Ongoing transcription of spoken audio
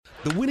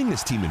The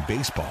winningest team in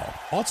baseball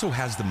also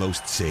has the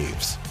most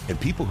saves, and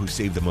people who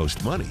save the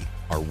most money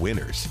are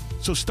winners.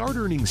 So start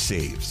earning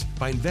saves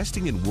by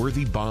investing in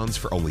worthy bonds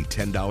for only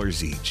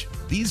 $10 each.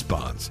 These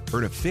bonds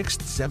earn a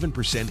fixed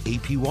 7%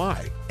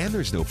 APY, and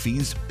there's no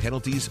fees,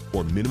 penalties,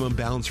 or minimum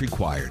balance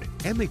required,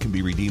 and they can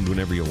be redeemed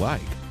whenever you like.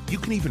 You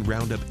can even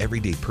round up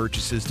everyday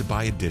purchases to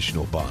buy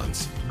additional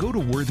bonds. Go to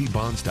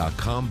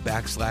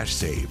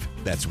worthybonds.com/save.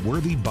 That's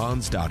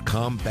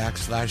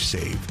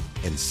worthybonds.com/save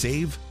and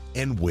save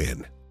and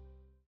win.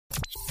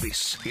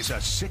 This is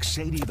a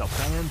 680 The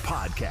Fan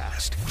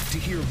podcast. To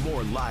hear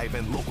more live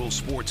and local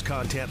sports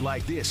content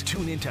like this,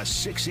 tune into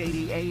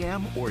 680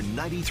 AM or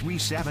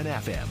 93.7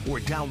 FM or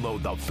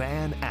download the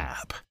Fan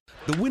app.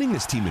 The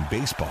winningest team in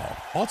baseball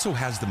also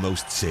has the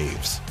most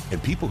saves,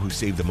 and people who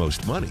save the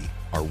most money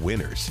are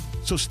winners.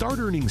 So start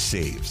earning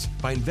saves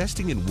by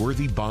investing in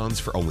worthy bonds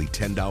for only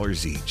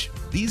 $10 each.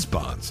 These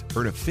bonds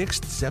earn a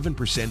fixed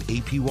 7%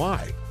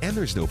 APY, and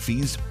there's no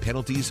fees,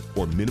 penalties,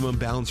 or minimum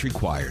balance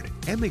required,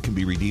 and they can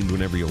be redeemed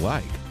whenever you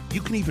like.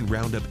 You can even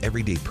round up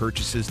everyday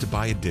purchases to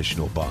buy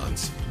additional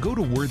bonds. Go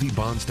to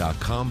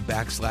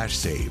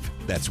worthybonds.com/save.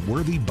 That's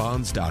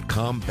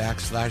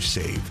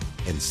worthybonds.com/save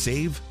and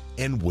save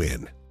and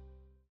win.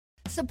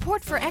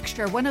 Support for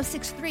Extra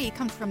 106.3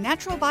 comes from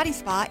Natural Body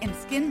Spa and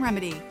Skin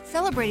Remedy,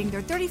 celebrating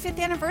their 35th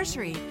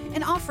anniversary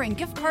and offering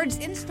gift cards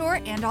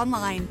in-store and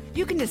online.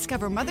 You can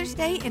discover Mother's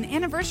Day and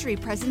anniversary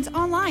presents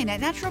online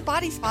at Natural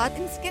Body Spa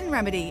and Skin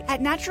Remedy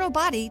at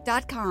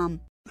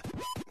naturalbody.com.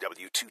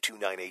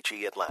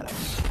 W229HE Atlanta,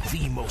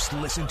 the most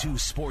listened to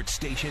sports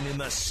station in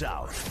the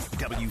South.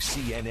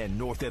 WCNN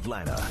North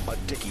Atlanta, a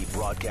Dickey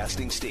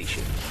broadcasting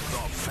station.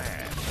 The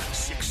Fan,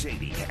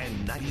 680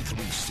 and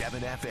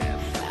 93.7 FM.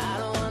 I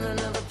don't want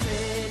another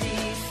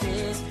pretty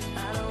face.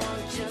 I don't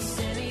want just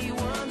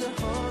anyone to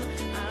hold.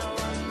 I don't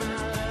want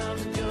my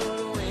love to go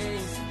to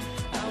waste.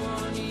 I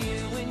want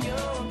you and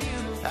your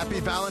beautiful. Happy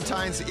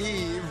Valentine's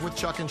Eve with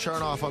Chuck and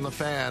Chernoff on The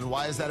Fan.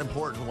 Why is that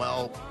important?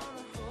 Well,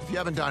 if you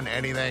haven't done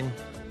anything,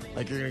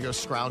 like you're going to go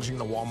scrounging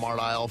the Walmart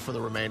aisle for the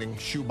remaining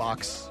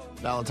shoebox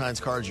Valentine's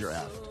cards, you're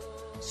effed.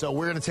 So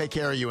we're going to take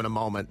care of you in a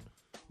moment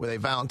with a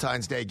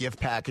Valentine's Day gift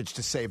package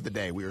to save the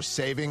day. We are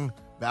saving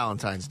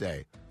Valentine's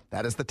Day.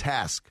 That is the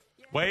task.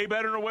 Way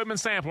better than a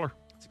Women's Sampler.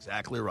 That's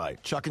exactly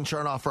right. Chuck and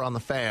Chernoff are on The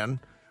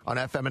Fan, on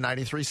FM at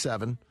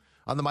 93.7,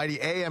 on the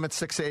mighty AM at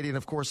 680, and,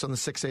 of course, on the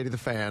 680 The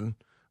Fan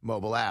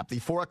mobile app. The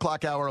 4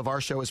 o'clock hour of our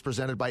show is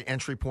presented by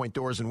Entry Point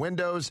Doors and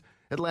Windows,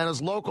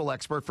 Atlanta's local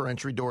expert for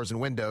entry doors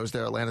and windows.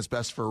 They're Atlanta's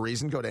best for a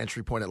reason. Go to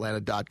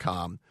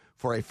entrypointatlanta.com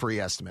for a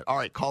free estimate. All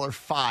right, caller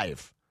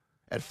 5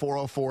 at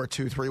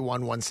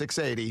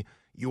 404-231-1680.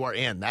 You are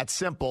in. That's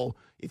simple.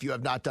 If you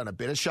have not done a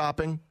bit of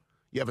shopping,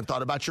 you haven't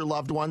thought about your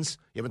loved ones,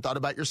 you haven't thought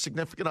about your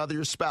significant other,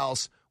 your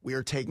spouse, we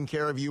are taking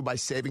care of you by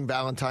saving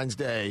Valentine's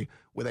Day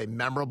with a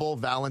memorable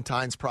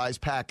Valentine's prize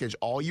package.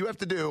 All you have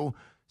to do,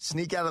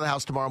 sneak out of the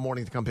house tomorrow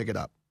morning to come pick it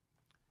up.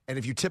 And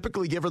if you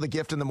typically give her the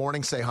gift in the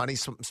morning, say, honey,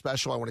 something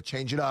special, I want to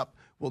change it up,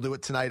 we'll do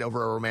it tonight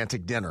over a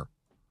romantic dinner.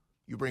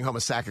 You bring home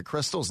a sack of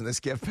crystals in this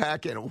gift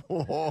pack, and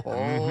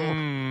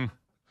tell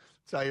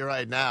you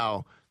right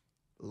now,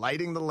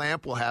 lighting the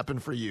lamp will happen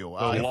for you.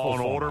 The Law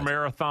and Order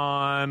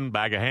marathon,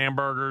 bag of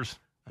hamburgers.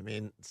 I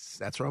mean,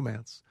 that's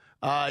romance.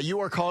 You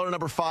are caller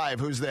number 5.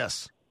 Who's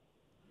this?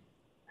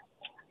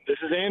 This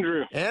is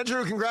Andrew.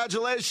 Andrew,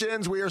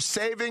 congratulations. We are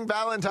saving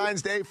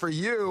Valentine's Day for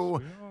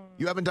you.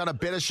 You haven't done a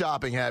bit of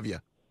shopping, have you?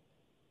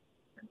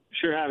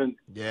 Sure haven't.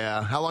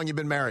 Yeah. How long you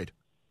been married?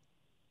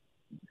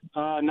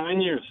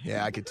 9 years.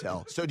 Yeah, I could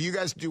tell. So do you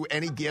guys do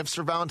any gifts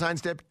for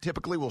Valentine's Day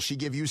typically? Will she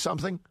give you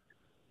something?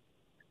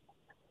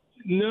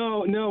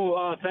 No.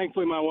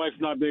 Thankfully, my wife's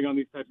not big on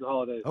these types of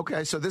holidays.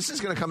 Okay, so this is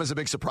going to come as a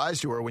big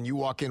surprise to her when you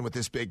walk in with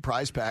this big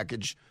prize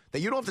package that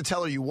you don't have to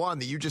tell her you won,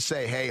 that you just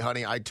say, hey,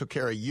 honey, I took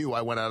care of you.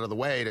 I went out of the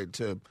way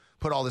to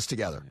put all this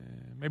together.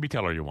 Maybe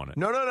tell her you won it.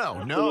 No.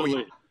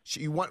 Absolutely.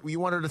 You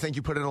want her to think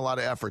you put in a lot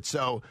of effort.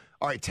 So,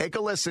 all right, take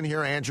a listen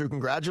here, Andrew.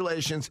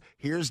 Congratulations.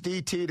 Here's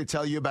DT to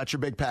tell you about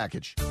your big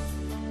package.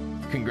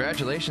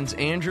 Congratulations,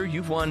 Andrew.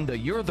 You've won the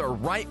You're the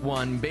Right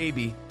One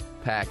Baby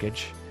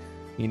package.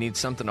 You need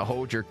something to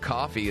hold your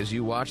coffee as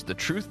you watch the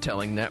Truth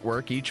Telling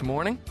Network each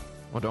morning?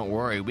 Well, don't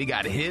worry. We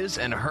got his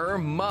and her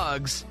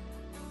mugs,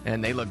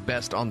 and they look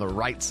best on the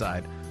right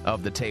side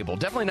of the table.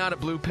 Definitely not a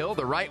blue pill.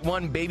 The Right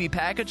One Baby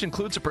package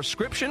includes a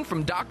prescription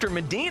from Dr.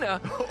 Medina,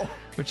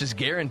 which is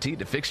guaranteed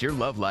to fix your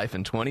love life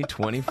in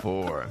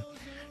 2024.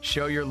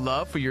 Show your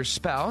love for your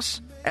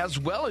spouse as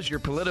well as your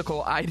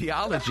political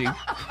ideology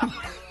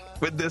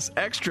with this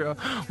extra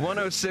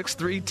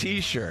 106.3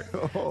 t-shirt.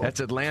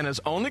 That's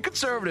Atlanta's only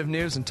conservative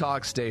news and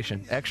talk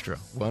station. Extra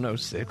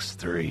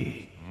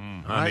 106.3.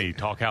 Honey,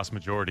 Talk House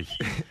majority.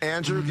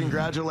 Andrew,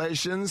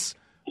 congratulations.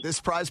 This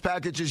prize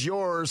package is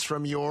yours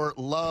from your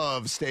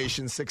love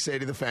station,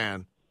 680 The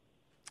Fan.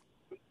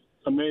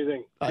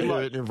 Amazing. I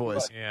hear it in your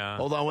voice. Yeah.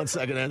 Hold on one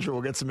second, Andrew.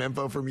 We'll get some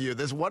info from you.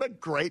 What a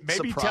great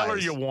Maybe surprise. tell her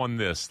you won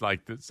this.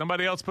 Like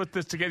somebody else put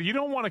this together. You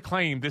don't want to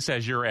claim this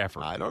as your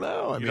effort. I don't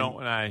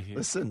know.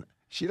 Listen,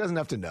 she doesn't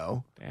have to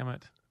know. Damn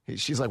it.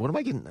 She's like, what am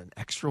I getting, an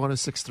extra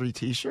 106.3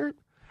 T-shirt?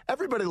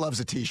 Everybody loves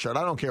a T-shirt.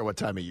 I don't care what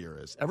time of year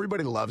it is.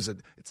 Everybody loves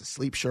it. It's a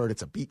sleep shirt.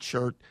 It's a beach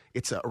shirt.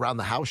 It's a around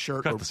the house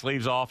shirt. Cut the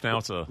sleeves off. Now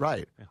it's a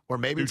right. Or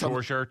maybe it's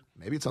on shirt.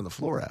 Maybe it's on the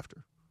floor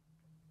after.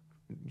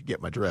 You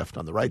get my drift,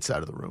 on the right side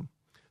of the room.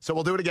 So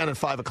we'll do it again at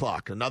 5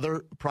 o'clock.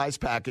 Another prize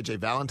package, a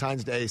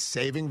Valentine's Day,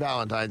 saving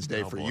Valentine's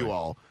Day for you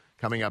all,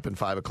 coming up in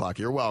 5 o'clock.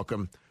 You're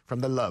welcome from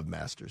the Love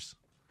Masters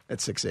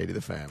at 680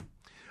 The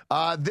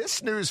Fan.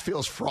 This news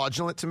feels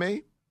fraudulent to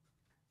me,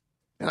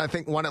 and I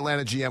think one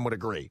Atlanta GM would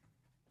agree.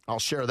 I'll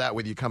share that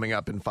with you coming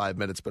up in 5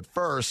 minutes. But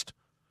first,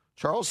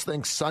 Charles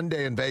thinks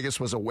Sunday in Vegas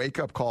was a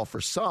wake-up call for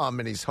some,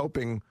 and he's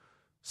hoping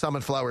some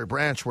in Flowery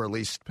Branch were at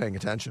least paying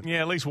attention.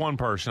 Yeah, at least one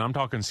person. I'm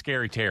talking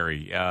Scary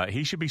Terry.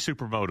 He should be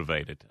super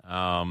motivated.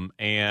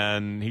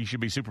 And he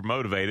should be super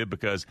motivated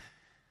because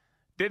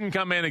didn't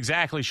come in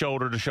exactly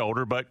shoulder to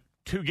shoulder, but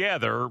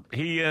together,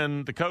 he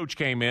and the coach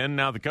came in.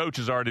 Now the coach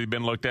has already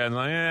been looked at and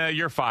like,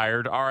 you're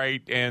fired. All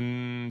right,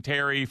 and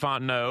Terry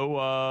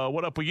Fontenot,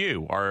 what up with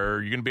you? Are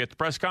you going to be at the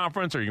press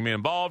conference? Are you going to be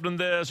involved in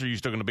this? Are you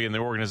still going to be in the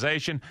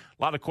organization?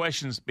 A lot of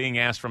questions being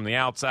asked from the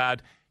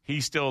outside.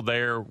 He's still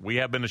there. We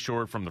have been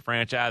assured from the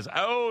franchise,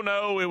 oh,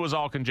 no, it was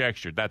all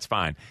conjectured. That's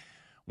fine.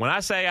 When I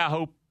say I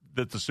hope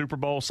that the Super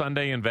Bowl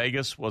Sunday in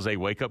Vegas was a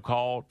wake-up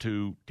call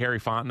to Terry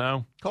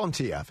Fontenot. Call him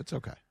TF. It's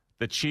okay.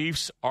 The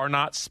Chiefs are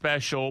not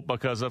special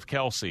because of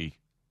Kelsey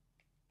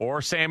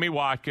or Sammy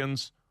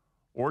Watkins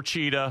or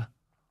Cheetah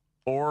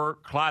or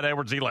Clyde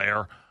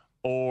Edwards-Helaire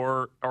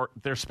or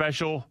they're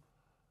special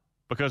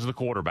because of the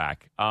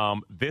quarterback.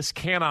 This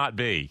cannot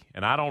be,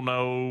 and I don't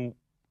know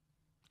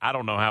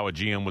how a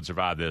GM would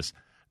survive this.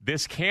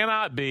 This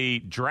cannot be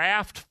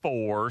draft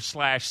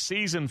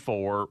 4/season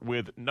 4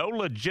 with no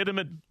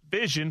legitimate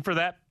vision for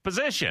that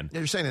position.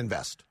 You're saying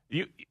invest.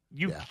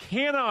 You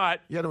cannot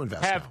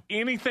have now.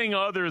 anything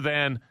other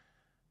than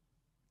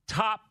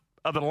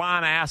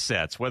top-of-the-line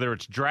assets, whether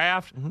it's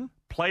draft,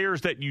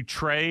 players that you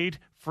trade,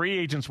 free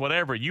agents,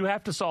 whatever. You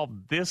have to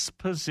solve this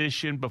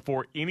position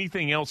before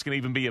anything else can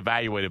even be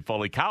evaluated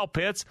fully. Kyle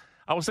Pitts,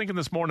 I was thinking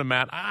this morning,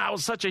 Matt, I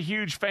was such a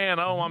huge fan.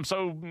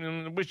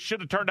 We should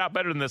have turned out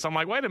better than this. I'm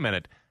like, wait a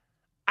minute.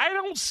 I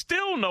don't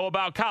still know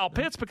about Kyle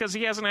Pitts because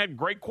he hasn't had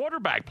great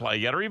quarterback play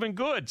yet or even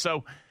good.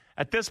 So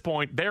at this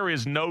point, there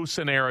is no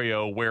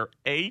scenario where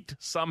 8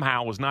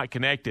 somehow was not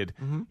connected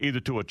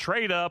either to a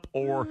trade up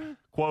or,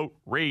 quote,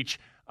 reach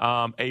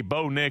a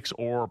Bo Nix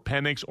or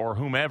Penix or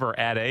whomever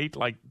at 8.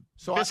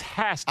 This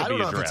has to be addressed. I don't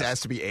know if it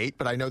has to be 8,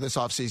 but I know this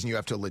offseason you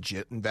have to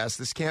legit invest.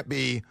 This can't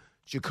be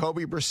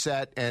Jacoby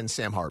Brissett and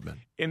Sam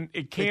Hartman. And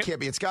it can't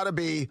be. It's got to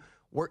be.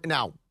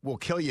 Now, we'll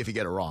kill you if you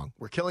get it wrong.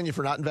 We're killing you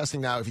for not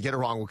investing now. If you get it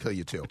wrong, we'll kill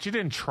you too. But you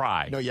didn't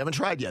try. No, you haven't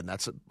tried yet, and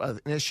that's an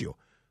issue.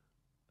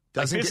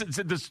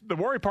 The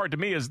worry part to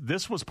me is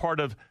this was part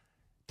of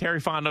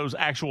Terry Fontenot's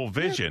actual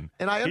vision.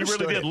 Yeah, and I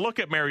understood He really did look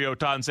at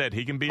Mariota and said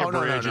he can be a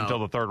bridge until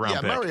the third-round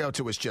pick. Yeah,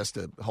 Mariota was just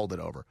to hold it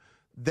over.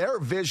 Their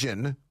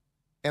vision,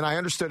 and I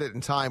understood it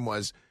in time,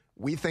 was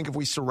we think if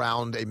we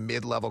surround a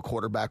mid-level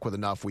quarterback with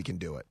enough, we can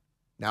do it.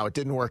 Now, it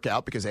didn't work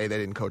out because, A, they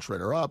didn't coach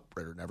Ritter up.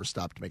 Ritter never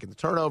stopped making the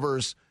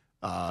turnovers,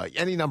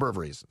 any number of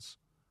reasons.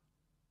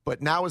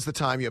 But now is the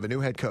time. You have a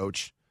new head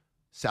coach.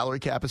 Salary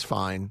cap is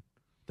fine.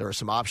 There are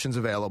some options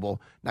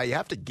available. Now, you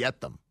have to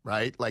get them,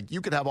 right? Like,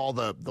 you could have all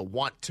the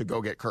want to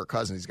go get Kirk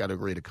Cousins. He's got to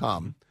agree to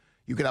come.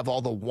 You could have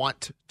all the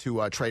want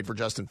to trade for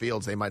Justin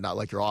Fields. They might not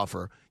like your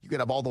offer. You could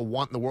have all the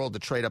want in the world to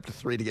trade up to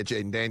 3 to get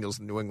Jaden Daniels,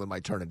 and New England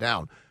might turn it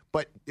down.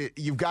 But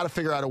you've got to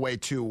figure out a way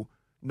to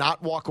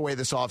not walk away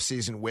this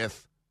offseason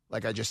with,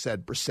 like I just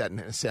said, Brissett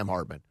and Sam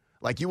Hartman.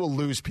 Like, you will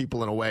lose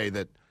people in a way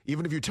that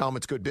even if you tell them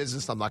it's good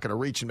business, I'm not going to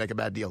reach and make a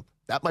bad deal.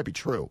 That might be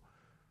true.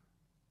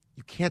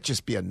 You can't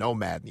just be a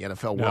nomad in the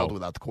NFL world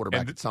without the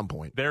quarterback at some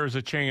point. There's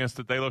a chance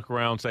that they look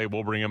around and say,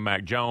 we'll bring in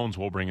Mac Jones,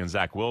 we'll bring in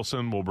Zach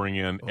Wilson, we'll bring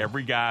in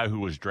every guy who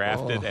was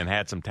drafted and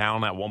had some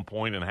talent at one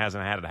point and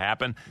hasn't had it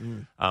happen.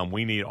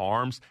 We need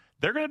arms.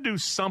 They're going to do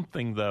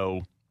something,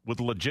 though, with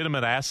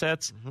legitimate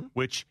assets,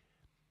 which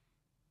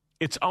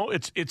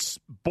it's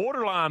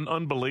borderline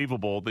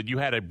unbelievable that you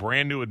had a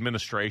brand-new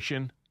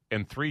administration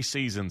and 3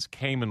 seasons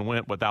came and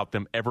went without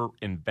them ever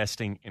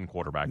investing in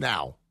quarterback.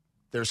 Now,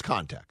 there's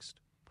context.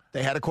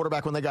 They had a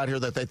quarterback when they got here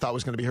that they thought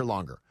was going to be here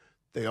longer.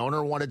 The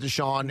owner wanted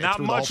Deshaun. Not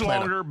much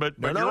longer, but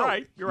you're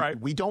right. You're right.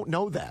 We don't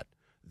know that.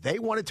 They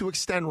wanted to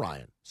extend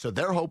Ryan. So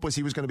their hope was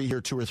he was going to be here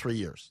 2 or 3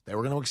 years. They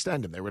were going to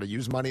extend him. They were going to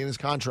use money in his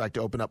contract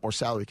to open up more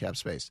salary cap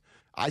space.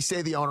 I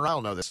say the owner, I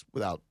don't know this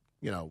without,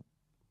 I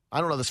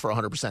don't know this for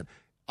 100%.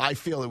 I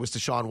feel it was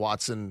Deshaun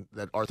Watson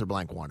that Arthur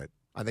Blank wanted.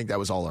 I think that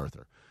was all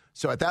Arthur.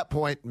 So at that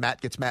point,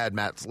 Matt gets mad,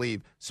 Matt's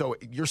leave. So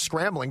you're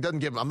scrambling.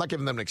 I'm not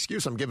giving them an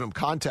excuse. I'm giving them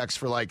context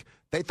for,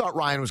 they thought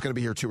Ryan was going to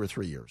be here 2 or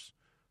 3 years.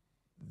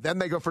 Then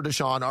they go for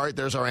Deshaun. All right,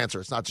 there's our answer.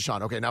 It's not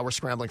Deshaun. Okay, now we're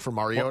scrambling for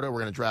Mariota.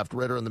 We're going to draft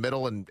Ritter in the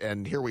middle,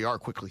 and here we are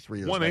quickly 3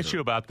 years later. One issue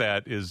about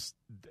that is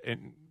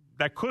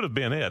that could have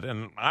been it,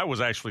 and I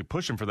was actually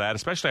pushing for that,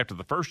 especially after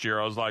the first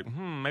year. I was like,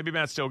 maybe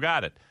Matt still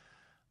got it.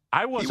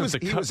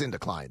 He was in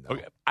decline, though.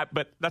 Okay,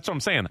 but that's what I'm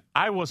saying.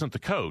 I wasn't the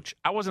coach.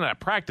 I wasn't at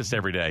practice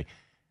every day.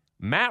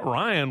 Matt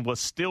Ryan was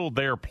still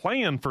there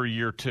playing for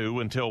year 2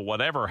 until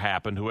whatever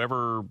happened.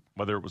 Whoever,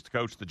 whether it was the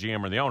coach, the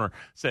GM, or the owner,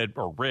 said,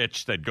 or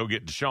Rich said, go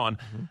get Deshaun.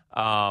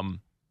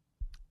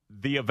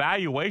 The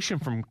evaluation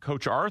from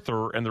Coach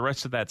Arthur and the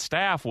rest of that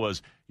staff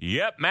was,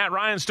 yep, Matt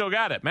Ryan still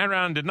got it. Matt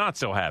Ryan did not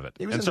still have it.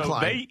 He was and in so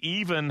decline. they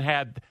even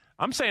had,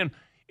 I'm saying,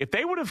 if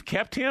they would have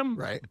kept him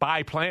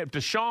by plan,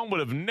 Deshaun would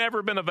have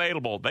never been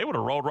available. They would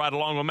have rolled right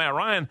along with Matt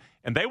Ryan,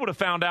 and they would have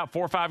found out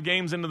 4 or 5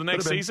 games into the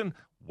next season,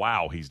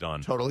 wow, he's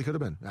done. Totally could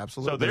have been.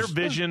 Absolutely. So their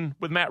vision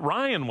with Matt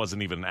Ryan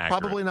wasn't even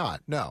accurate. Probably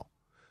not, no.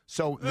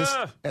 So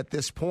at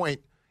this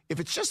point, if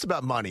it's just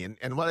about money,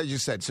 and what I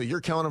just said, so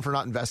you're killing him for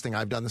not investing,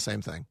 I've done the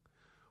same thing.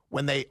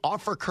 When they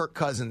offer Kirk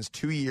Cousins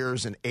 2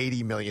 years and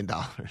 $80 million.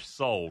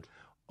 Sold.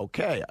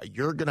 Okay,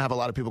 you're going to have a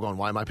lot of people going,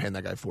 why am I paying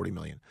that guy $40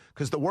 million?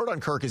 Because the word on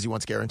Kirk is he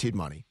wants guaranteed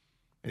money,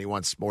 and he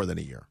wants more than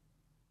a year.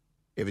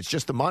 If it's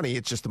just the money,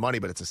 it's just the money,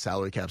 but it's a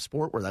salary cap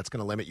sport where that's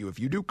going to limit you. If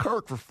you do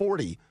Kirk for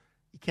 40, you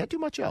can't do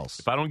much else.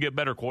 If I don't get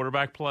better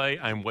quarterback play,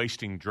 I'm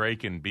wasting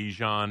Drake and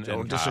Bijan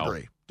Don't and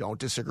disagree. Kyle. Don't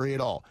disagree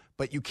at all.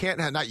 But you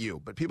can't have, not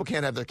you, but people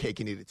can't have their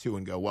cake and eat it too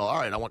and go, well, all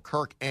right, I want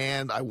Kirk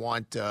and I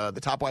want the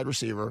top wide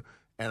receiver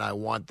and I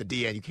want the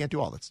DN. You can't do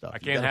all that stuff. I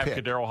can't have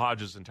Kadarius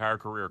Hodges' entire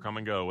career come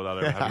and go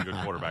without ever having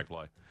good quarterback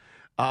play.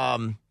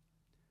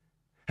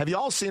 Have you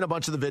all seen a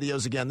bunch of the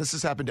videos again? This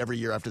has happened every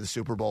year after the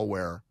Super Bowl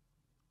where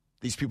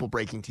these people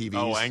breaking TVs.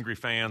 Oh, angry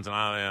fans.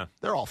 And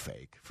They're all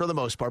fake for the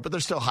most part, but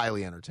they're still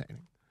highly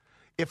entertaining.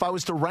 If I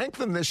was to rank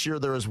them this year,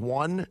 there is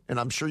one, and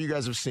I'm sure you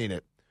guys have seen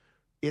it.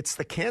 It's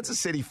the Kansas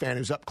City fan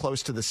who's up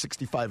close to the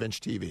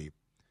 65-inch TV.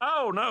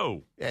 Oh,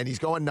 no. And he's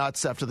going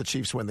nuts after the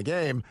Chiefs win the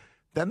game.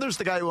 Then there's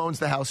the guy who owns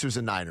the house who's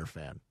a Niner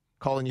fan.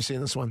 Colin, you seen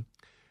this one?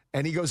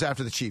 And he goes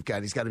after the Chief guy.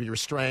 And he's got to be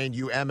restrained,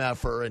 you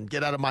MFer, and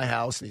get out of my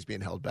house, and he's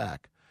being held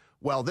back.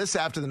 Well, this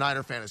after the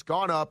Niner fan has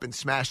gone up and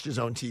smashed his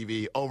own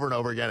TV over and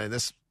over again, and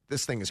this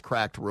thing is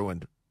cracked,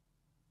 ruined,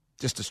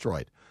 just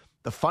destroyed.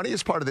 The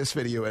funniest part of this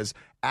video is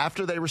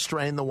after they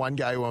restrain the one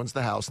guy who owns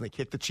the house and they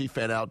kick the Chief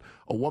fan out,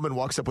 a woman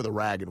walks up with a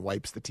rag and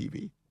wipes the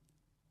TV.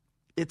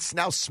 It's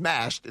now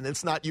smashed, and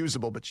it's not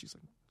usable, but she's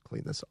like,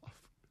 clean this off.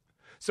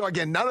 So,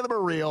 again, none of them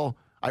are real.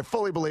 I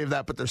fully believe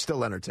that, but they're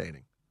still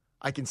entertaining.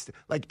 I can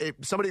if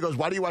somebody goes,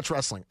 why do you watch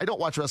wrestling? I don't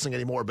watch wrestling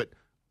anymore, but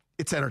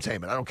it's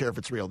entertainment. I don't care if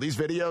it's real. These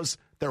videos,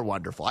 they're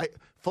wonderful. I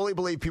fully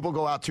believe people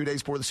go out 2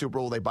 days before the Super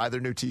Bowl, they buy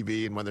their new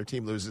TV, and when their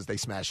team loses, they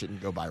smash it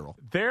and go viral.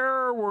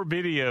 There were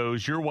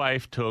videos your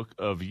wife took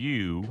of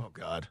you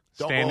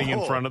standing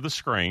in front of the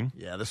screen.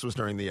 Yeah, this was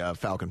during the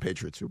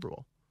Falcon-Patriots Super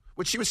Bowl,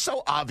 which she was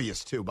so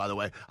obvious, too, by the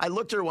way. I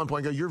looked at her at one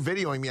point and go, you're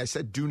videoing me. I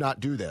said, do not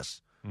do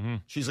this. Mm-hmm.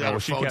 She's like, her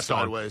phone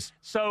sideways.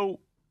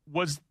 So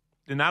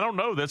and I don't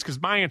know this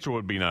because my answer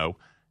would be no.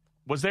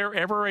 Was there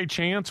ever a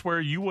chance where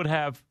you would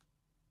have,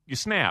 you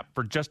snap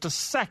for just a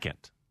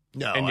second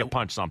and you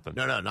punch something?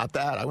 No, not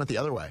that. I went the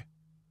other way.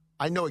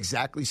 I know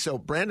exactly. So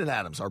Brandon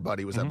Adams, our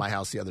buddy, was at my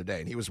house the other day,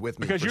 and he was with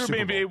me. Because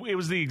it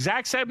was the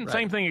exact same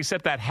thing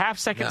except that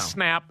half-second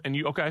snap, and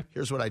you, okay.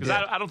 Here's what I did.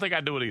 I don't think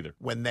I'd do it either.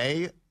 When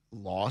they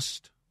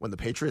lost, when the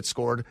Patriots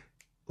scored,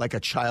 like a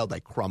child, I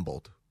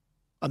crumbled.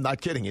 I'm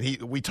not kidding.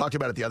 And we talked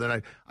about it the other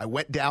night. I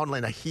went down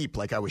in a heap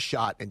like I was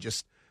shot, and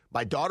just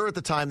my daughter at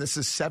the time, this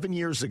is 7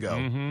 years ago.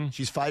 Mm-hmm.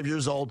 She's 5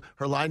 years old.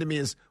 Her line to me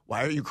is,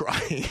 why are you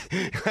crying?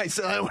 I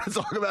said, I don't want to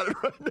talk about it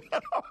right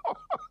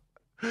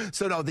now.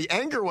 So, no, the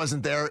anger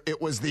wasn't there. It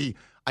was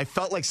I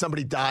felt like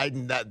somebody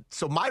died.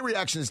 So my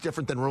reaction is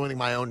different than ruining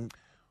my own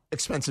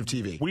expensive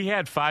TV. We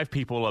had 5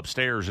 people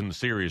upstairs in the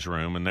series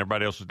room, and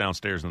everybody else was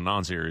downstairs in the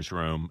non-series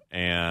room.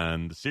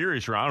 And the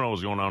series room, I don't know what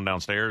was going on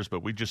downstairs,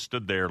 but we just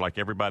stood there like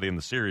everybody in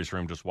the series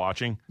room just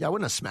watching. Yeah, I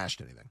wouldn't have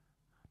smashed anything.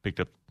 Picked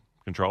up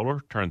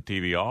controller, turned the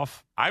TV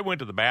off. I went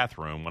to the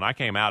bathroom. When I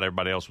came out,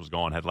 everybody else was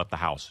gone, had left the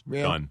house.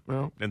 Yeah, done.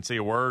 Well. Didn't see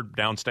a word.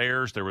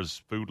 Downstairs, there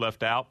was food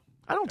left out.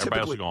 Everybody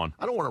else was gone.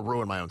 I don't want to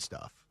ruin my own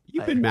stuff.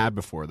 You've been mad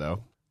before,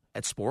 though.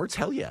 At sports?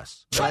 Hell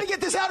yes. Try to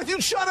get this out if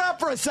you'd shut up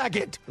for a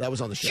second. That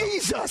was on the show.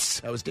 Jesus!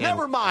 That was Dan.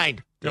 Never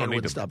mind. Dan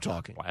wouldn't stop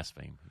talking.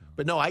 Blaspheme.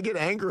 But no, I get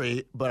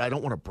angry, but I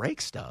don't want to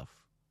break stuff.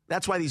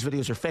 That's why these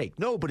videos are fake.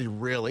 Nobody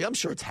really. I'm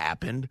sure it's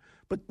happened.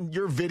 But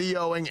you're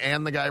videoing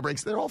and the guy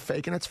breaks. They're all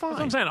fake, and it's fine. That's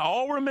what I'm saying.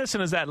 All we're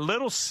missing is that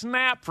little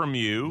snap from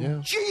you. Yeah.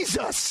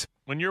 Jesus!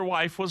 When your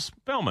wife was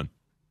filming.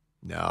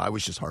 No, I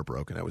was just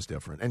heartbroken. That was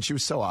different. And she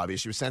was so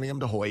obvious. She was sending him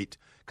to Hoyt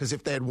because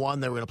if they had won,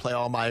 they were going to play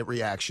all my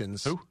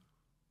reactions. Who?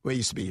 Well, he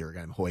used to be here, a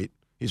guy named Hoyt.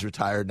 He's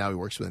retired. Now he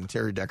works with an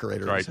interior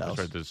decorator at his house.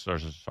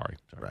 Sorry.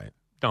 Right.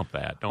 Dump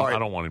that. I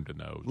don't want him to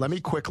know. Let me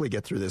quickly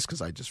get through this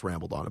because I just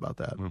rambled on about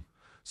that.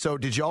 So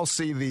did y'all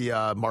see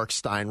the Mark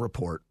Stein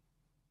report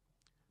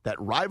that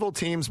rival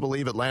teams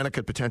believe Atlanta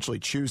could potentially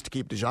choose to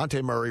keep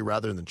DeJounte Murray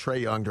rather than Trae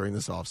Young during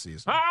this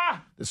offseason?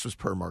 This was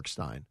per Mark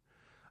Stein.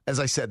 As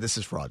I said, this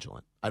is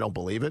fraudulent. I don't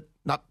believe it.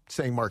 Not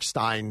saying Mark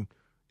Stein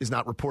is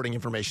not reporting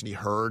information he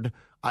heard.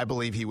 I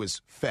believe he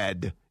was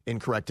fed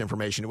incorrect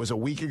information. It was a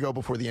week ago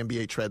before the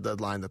NBA trade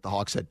deadline that the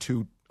Hawks had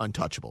 2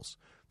 untouchables.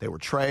 They were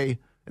Trae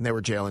and they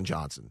were Jalen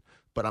Johnson.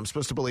 But I'm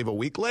supposed to believe a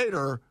week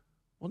later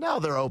Well, now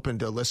they're open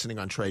to listening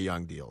on Trae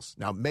Young deals.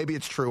 Now, maybe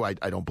it's true. I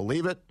don't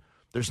believe it.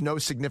 There's no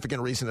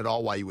significant reason at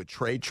all why you would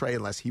trade Trae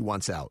unless he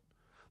wants out.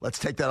 Let's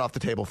take that off the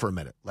table for a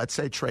minute. Let's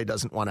say Trae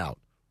doesn't want out.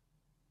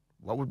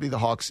 What would be the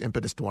Hawks'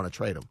 impetus to want to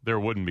trade him? There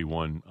wouldn't be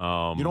one.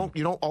 You don't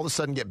all of a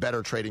sudden get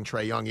better trading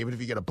Trae Young, even if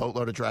you get a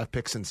boatload of draft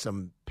picks and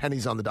some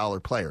pennies on the dollar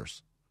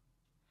players.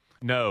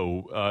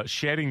 No,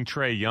 shedding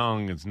Trae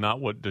Young is not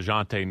what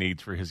DeJounte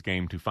needs for his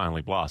game to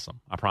finally blossom.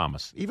 I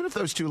promise. Even if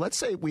those two, let's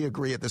say we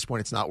agree at this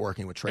point it's not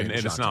working with Trae and DeJounte.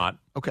 And it's not.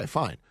 Okay,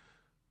 fine.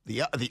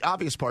 The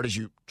obvious part is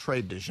you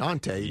trade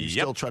DeJounte, you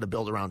still try to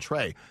build around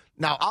Trae.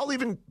 Now, I'll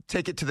even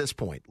take it to this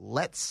point.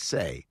 Let's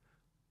say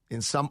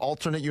in some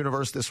alternate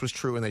universe this was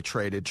true and they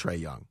traded Trae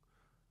Young.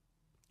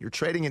 You're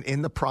trading an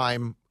in the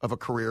prime of a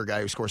career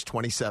guy who scores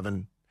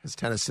 27, has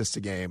 10 assists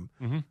a game,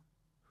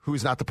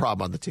 who's not the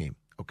problem on the team.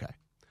 Okay.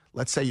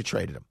 Let's say you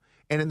traded him.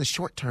 And in the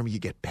short term, you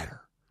get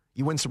better.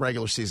 You win some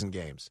regular season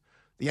games.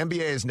 The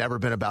NBA has never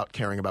been about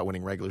caring about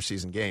winning regular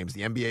season games.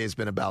 The NBA has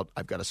been about,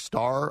 I've got a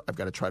star, I've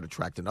got to try to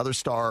attract another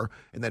star,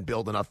 and then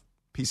build enough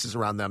pieces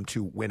around them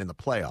to win in the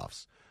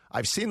playoffs.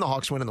 I've seen the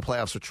Hawks win in the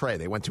playoffs with Trae.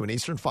 They went to an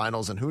Eastern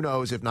Finals, and who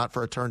knows, if not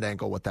for a turned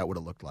ankle, what that would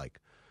have looked like.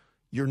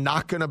 You're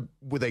not going to,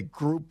 with a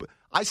group.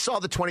 I saw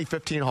the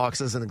 2015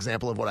 Hawks as an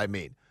example of what I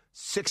mean.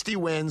 60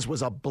 wins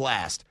was a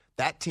blast.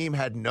 That team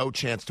had no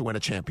chance to win a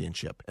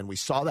championship, and we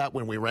saw that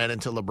when we ran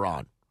into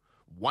LeBron.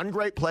 One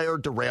great player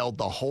derailed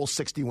the whole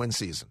 60-win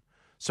season.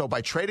 So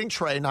by trading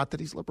Trae, not that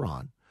he's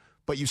LeBron,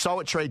 but you saw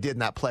what Trae did in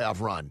that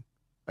playoff run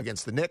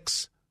against the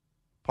Knicks,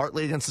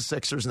 partly against the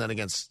Sixers, and then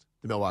against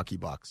the Milwaukee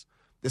Bucks.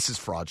 This is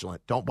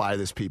fraudulent. Don't buy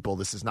this, people.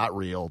 This is not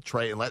real.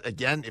 Trae,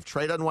 again, if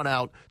Trae doesn't want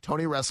out,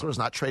 Tony Ressler is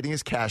not trading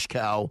his cash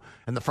cow,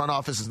 and the front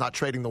office is not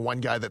trading the one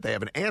guy that they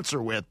have an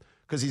answer with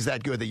because he's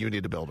that good that you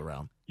need to build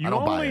around. I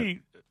don't buy it.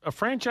 A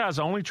franchise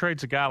only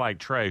trades a guy like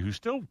Trae, who's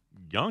still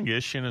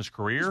youngish in his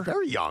career. He's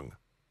very young.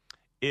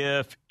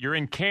 If you're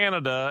in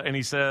Canada and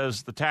he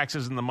says the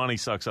taxes and the money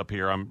sucks up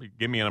here,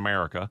 give me in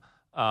America.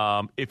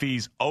 If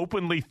he's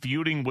openly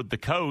feuding with the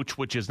coach,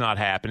 which is not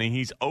happening,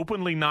 he's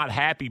openly not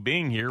happy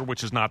being here,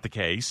 which is not the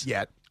case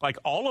yet. Like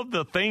all of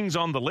the things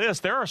on the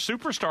list, there are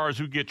superstars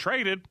who get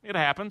traded. It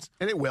happens,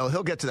 and it will.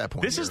 He'll get to that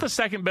point. This is the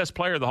second best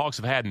player the Hawks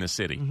have had in this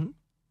city. Mm-hmm.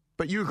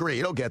 But you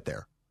agree, it'll get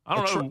there. I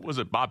don't know. Was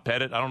it Bob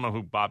Pettit? I don't know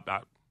who Bob.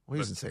 Well,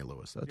 he's in St.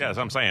 Louis. Yeah, that's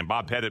what I'm saying.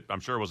 Bob Pettit, I'm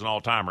sure, was an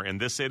all-timer. In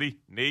this city,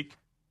 Neek,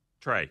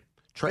 Trae.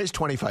 Trae's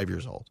 25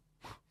 years old.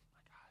 Oh, my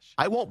gosh.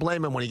 I won't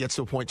blame him when he gets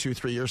to a point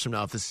 2-3 years from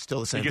now if this is still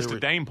the same thing. He gets to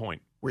Dame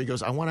point. Where he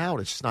goes, I want out.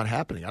 It's just not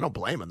happening. I don't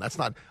blame him.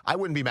 I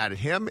wouldn't be mad at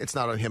him. It's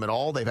not on him at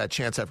all. They've had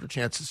chance after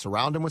chance to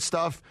surround him with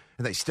stuff,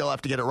 and they still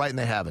have to get it right, and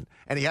they haven't.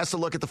 And he has to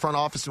look at the front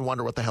office and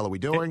wonder, what the hell are we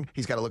doing?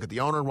 He's got to look at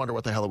the owner and wonder,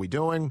 what the hell are we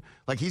doing?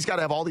 Like, he's got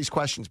to have all these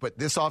questions. But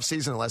this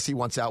offseason, unless he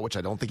wants out, which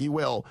I don't think he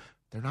will,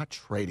 they're not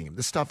trading him.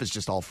 This stuff is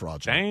just all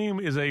fraudulent. Dame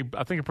is, I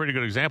think, a pretty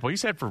good example. He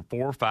said for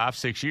 4, 5,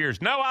 6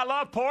 years, no, I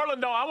love Portland.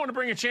 No, I want to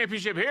bring a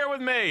championship here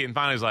with me. And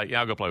finally he's like, yeah,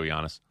 I'll go play with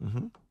Giannis.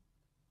 Mm-hmm.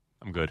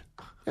 I'm good.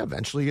 Yeah,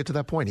 eventually you get to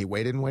that point. He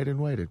waited and waited and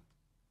waited.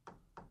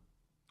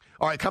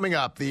 All right, coming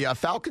up, the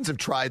Falcons have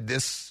tried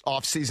this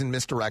offseason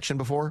misdirection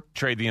before.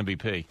 Trade the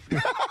MVP.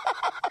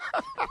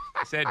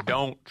 I said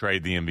don't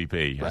trade the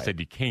MVP. Right. I said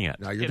you can't.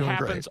 No, you're doing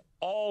great. It happens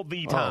all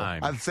the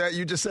time.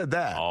 You just said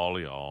that. All.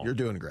 You're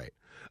doing great.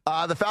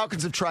 The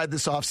Falcons have tried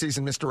this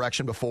offseason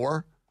misdirection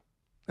before,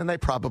 and they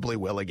probably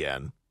will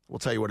again. We'll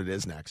tell you what it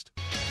is next.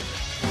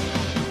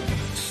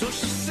 So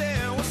she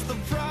said, what's the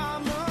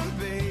problem,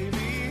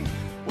 baby?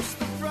 What's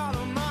the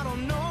problem? I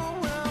don't know.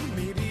 Well,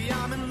 maybe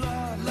I'm in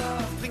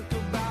love. Think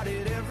about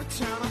it every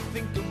time I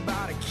think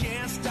about it.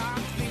 Can't stop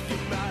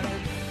thinking about it.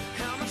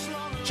 How much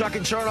longer? Chuck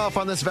and Chernoff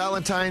on this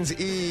Valentine's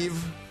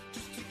Eve.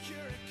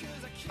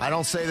 I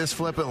don't say this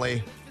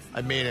flippantly.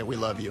 I mean it. We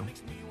love you.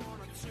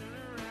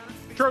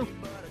 True.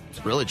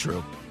 It's really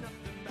true.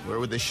 Where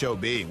would this show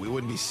be? We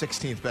wouldn't be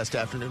 16th best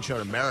afternoon show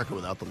in America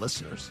without the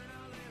listeners.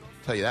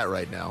 I'll tell you that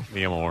right now.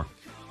 Me more.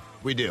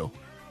 We do.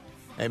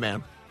 Hey,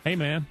 man. Hey,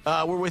 man.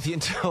 We're with you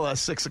until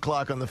 6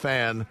 o'clock on The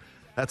Fan.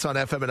 That's on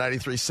FM at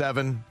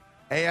 93.7,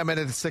 AM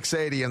at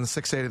 680 on the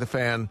 680 The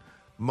Fan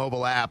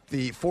mobile app.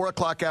 The 4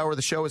 o'clock hour of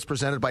the show is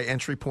presented by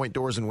Entry Point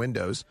Doors and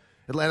Windows.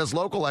 Atlanta's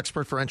local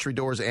expert for entry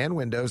doors and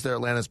windows. They're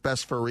Atlanta's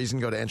best for a reason.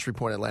 Go to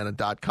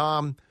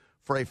entrypointatlanta.com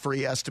for a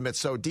free estimate.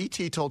 So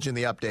DT told you in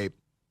the update,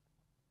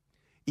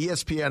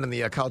 ESPN and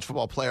the college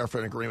football player for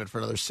an agreement for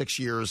another 6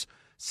 years,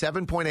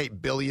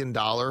 $7.8 billion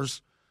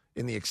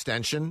in the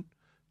extension.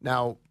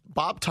 Now,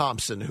 Bob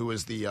Thompson, who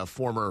is the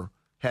former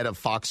head of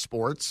Fox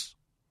Sports,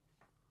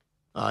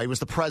 he was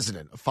the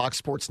president of Fox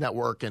Sports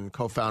Network and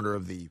co-founder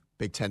of the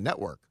Big Ten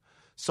Network,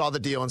 saw the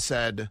deal and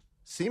said,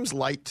 seems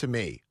light to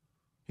me.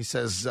 He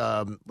says,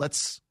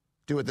 let's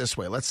do it this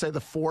way. Let's say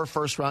the 4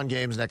 first-round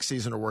games next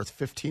season are worth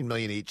 $15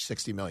 million each,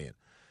 $60 million.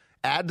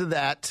 Add to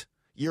that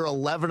year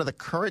 11 of the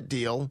current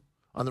deal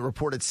on the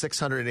reported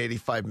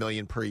 $685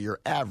 million per year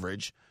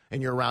average,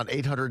 and you're around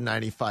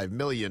 $895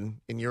 million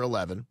in year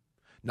 11,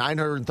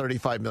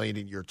 $935 million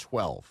in year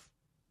 12.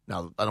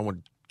 Now, I don't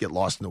want to get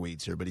lost in the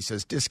weeds here, but he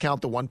says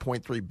discount the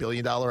 $1.3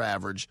 billion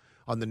average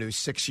on the new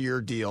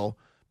 6-year deal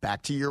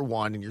back to year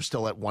one, and you're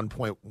still at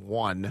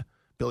 $1.1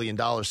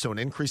 billion. So an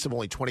increase of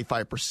only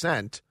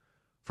 25%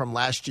 from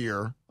last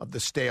year of the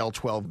stale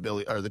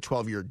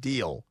 12-year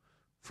deal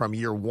from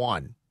year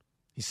one.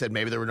 He said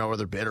maybe there were no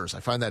other bidders. I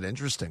find that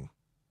interesting.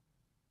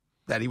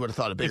 That he would have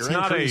thought a bigger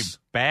increase. It's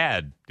not a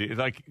bad,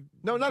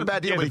 no, not a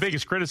bad deal. Yeah, the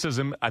biggest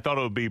criticism, I thought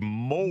it would be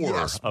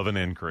more of an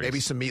increase. Maybe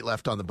some meat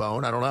left on the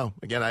bone. I don't know.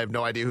 Again, I have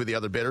no idea who the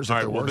other bidders are.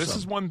 All right, well, this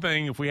is one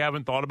thing. If we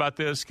haven't thought about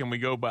this, can we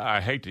go back? I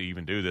hate to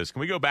even do this. Can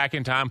we go back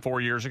in time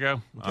 4 years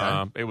ago?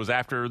 Okay. It was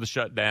after the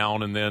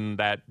shutdown, and then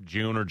that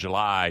June or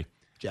July.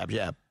 Jab.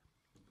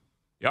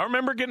 Y'all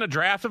remember getting a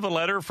draft of a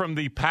letter from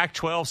the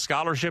Pac-12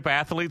 Scholarship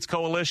Athletes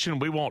Coalition?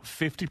 We want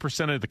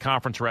 50% of the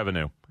conference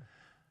revenue.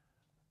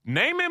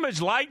 Name,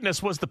 image,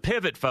 likeness was the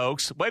pivot,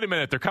 folks. Wait a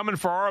minute. They're coming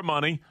for our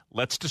money.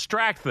 Let's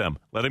distract them.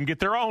 Let them get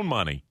their own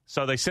money.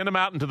 So they sent them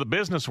out into the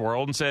business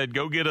world and said,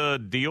 go get a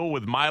deal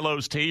with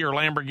Milo's Tea or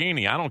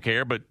Lamborghini. I don't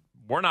care, but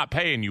we're not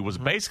paying you was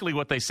basically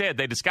what they said.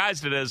 They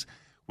disguised it as,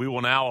 we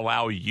will now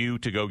allow you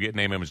to go get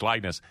name, image,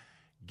 likeness.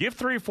 Give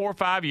 3, 4,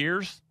 5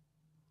 years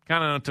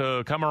kind of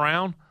to come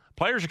around.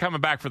 Players are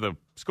coming back for the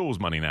school's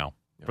money now,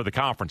 for the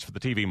conference, for the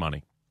TV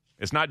money.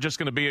 It's not just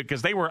going to be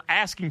because they were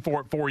asking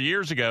for it 4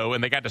 years ago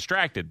and they got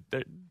distracted.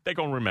 They're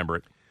going to remember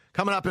it.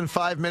 Coming up in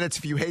 5 minutes,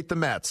 if you hate the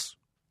Mets.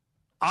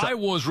 I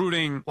was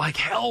rooting like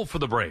hell for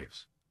the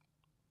Braves.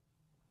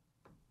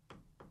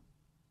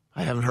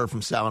 I haven't heard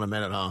from Sal in a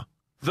minute, huh?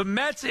 The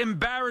Mets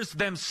embarrassed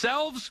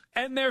themselves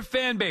and their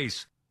fan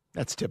base.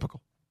 That's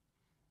typical.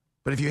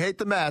 But if you hate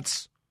the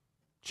Mets,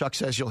 Chuck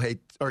says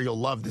you'll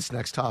love this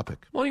next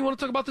topic. Well, you want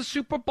to talk about the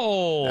Super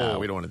Bowl? No,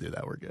 we don't want to do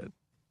that. We're good.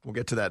 We'll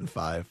get to that in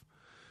 5.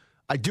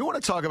 I do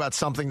want to talk about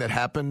something that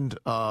happened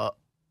on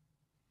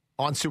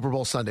Super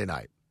Bowl Sunday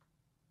night.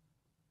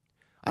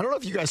 I don't know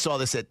if you guys saw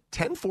this at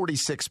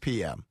 10:46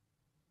 p.m.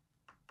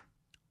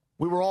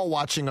 We were all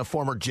watching a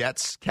former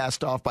Jets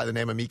cast-off by the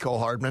name of Mecole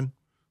Hardman,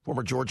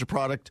 former Georgia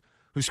product,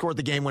 who scored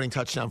the game-winning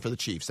touchdown for the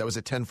Chiefs. That was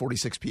at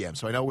 10:46 p.m.,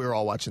 so I know we were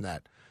all watching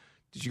that.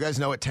 Did you guys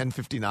know at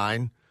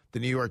 10:59, the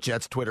New York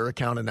Jets Twitter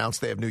account announced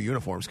they have new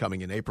uniforms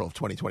coming in April of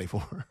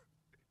 2024?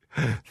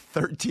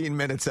 13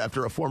 minutes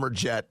after a former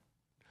Jet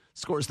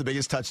scores the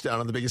biggest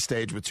touchdown on the biggest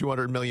stage with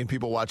 200 million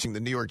people watching, the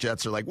New York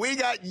Jets are like, we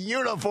got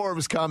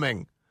uniforms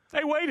coming.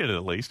 They waited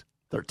at least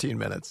 13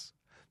 minutes.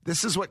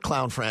 This is what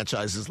clown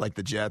franchises like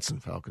the Jets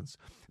and Falcons,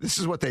 this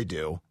is what they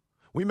do.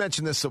 We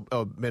mentioned this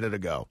a minute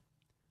ago.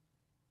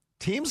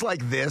 Teams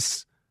like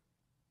this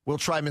will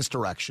try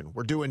misdirection.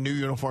 We're doing new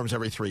uniforms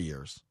every 3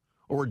 years.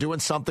 Or we're doing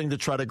something to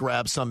try to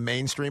grab some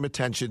mainstream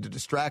attention to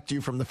distract you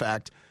from the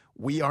fact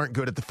we aren't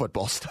good at the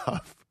football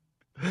stuff.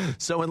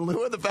 So in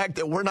lieu of the fact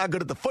that we're not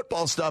good at the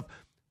football stuff,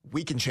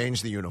 we can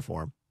change the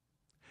uniform.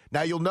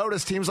 Now, you'll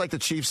notice teams like the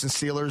Chiefs and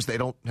Steelers, they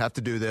don't have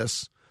to do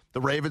this.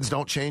 The Ravens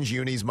don't change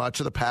unis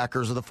much, or the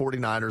Packers or the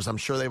 49ers. I'm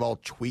sure they've all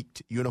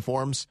tweaked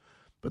uniforms.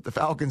 But the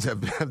Falcons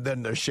have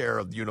done their share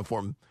of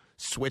uniform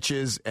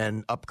switches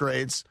and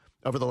upgrades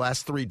over the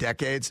last 3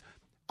 decades.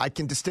 I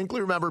can distinctly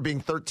remember being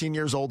 13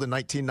 years old in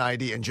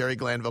 1990, and Jerry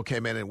Glanville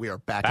came in, and we are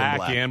back in black.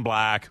 Back in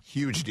black.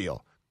 Huge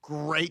deal.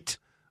 Great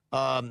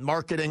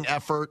marketing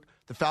effort.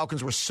 The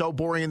Falcons were so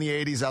boring in the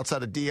 80s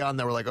outside of Deion.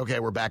 They were like, okay,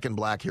 we're back in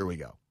black. Here we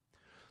go.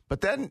 But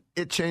then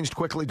it changed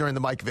quickly during the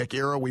Mike Vick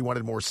era. We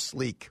wanted more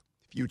sleek,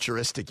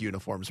 futuristic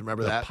uniforms.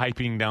 Remember that?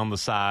 Piping down the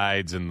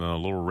sides and the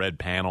little red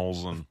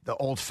panels. And the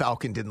old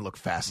Falcon didn't look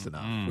fast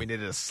enough. We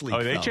needed a sleek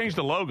they Falcon. changed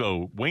the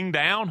logo. Wing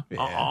down?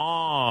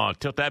 Yeah.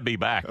 Tilt that B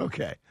back.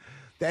 Okay.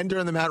 Then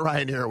during the Matt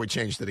Ryan era, we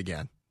changed it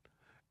again.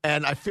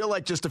 And I feel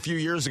like just a few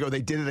years ago,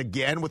 they did it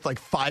again with like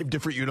 5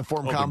 different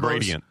uniform combos. The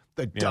gradient.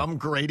 The dumb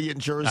gradient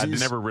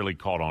jerseys. I never really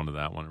caught on to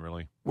that one,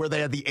 really. Where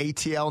they had the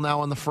ATL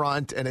now on the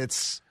front, and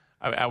it's...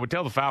 I would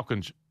tell the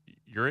Falcons,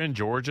 you're in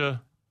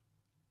Georgia,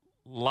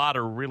 a lot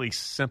of really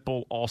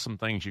simple, awesome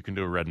things you can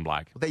do with red and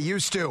black. They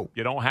used to.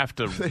 You don't have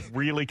to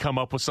really come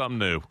up with something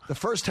new. The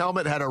first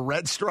helmet had a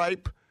red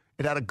stripe,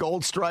 it had a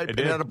gold stripe, it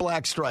had a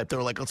black stripe. They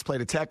were like, let's play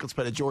to Tech, let's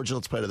play to Georgia,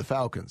 let's play to the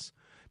Falcons.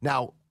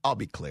 Now, I'll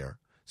be clear.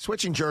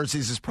 Switching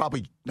jerseys is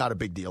probably not a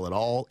big deal at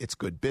all. It's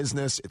good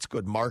business, it's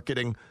good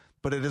marketing,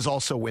 but it is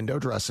also window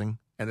dressing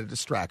and a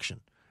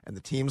distraction. And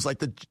the teams like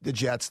the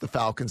Jets, the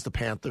Falcons, the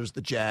Panthers,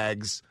 the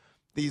Jags,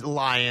 the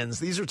Lions,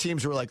 these are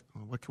teams who are like,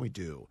 what can we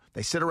do?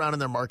 They sit around in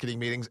their marketing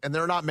meetings, and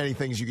there are not many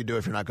things you can do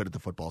if you're not good at the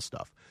football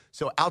stuff.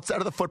 So outside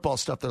of the football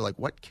stuff, they're like,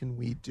 what can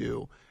we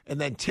do?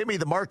 And then Timmy,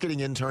 the marketing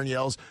intern,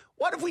 yells,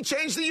 what if we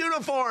change the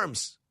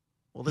uniforms?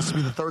 Well, this will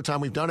be the 3rd time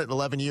we've done it in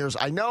 11 years.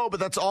 I know, but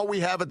that's all we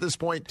have at this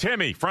point.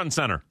 Timmy, front and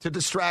center. To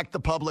distract the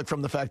public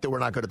from the fact that we're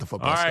not good at the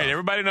football stuff. All right,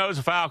 everybody knows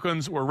the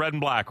Falcons were red and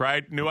black,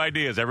 right? New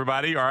ideas.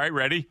 Everybody, all right,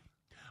 ready?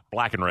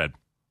 Black and red.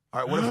 All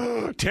right, what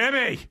if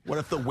Timmy? What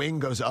if the wing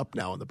goes up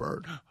now on the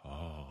bird?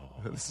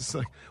 This is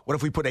like, what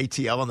if we put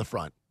ATL on the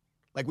front?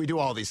 Like, we do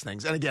all these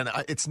things. And again,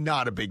 it's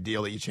not a big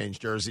deal that you change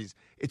jerseys.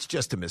 It's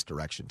just a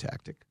misdirection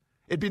tactic.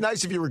 It'd be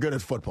nice if you were good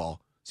at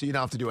football, so you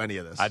don't have to do any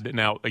of this.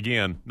 Now,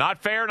 again,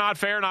 not fair, not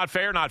fair, not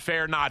fair, not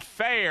fair, not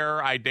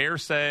fair. I dare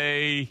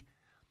say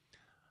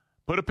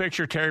Put a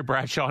picture of Terry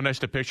Bradshaw next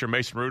to a picture of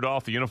Mason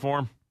Rudolph, the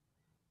uniform.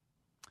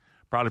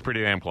 Probably pretty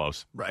damn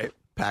close. Right.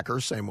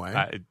 Packers, same way.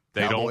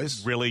 They Cowboys.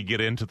 don't really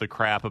get into the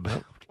crap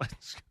about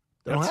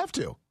They don't have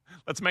to.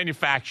 Let's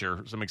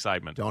manufacture some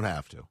excitement. Don't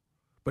have to.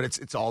 But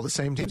it's all the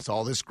same team. It's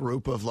all this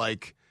group of,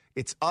 like,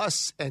 it's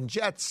us and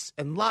Jets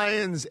and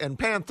Lions and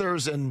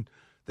Panthers and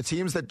the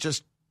teams that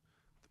just,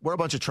 we're a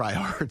bunch of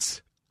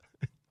tryhards.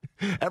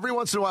 Every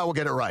once in a while we'll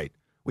get it right.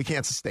 We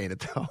can't sustain it,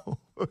 though.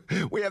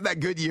 We have that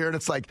good year, and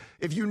it's like,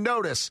 if you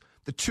notice,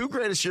 the two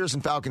greatest years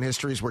in Falcon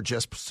histories were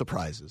just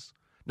surprises.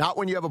 Not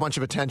when you have a bunch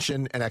of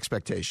attention and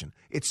expectation.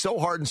 It's so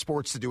hard in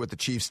sports to do what the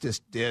Chiefs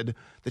just did.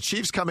 The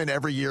Chiefs come in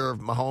every year of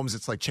Mahomes,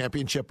 it's like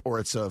championship or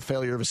it's a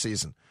failure of a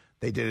season.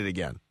 They did it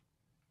again.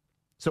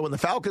 So when the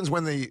Falcons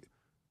win the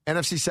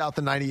NFC South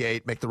in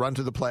 98, make the run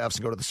to the playoffs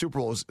and go to the Super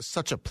Bowl, it was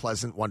such a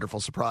pleasant, wonderful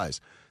surprise.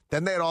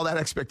 Then they had all that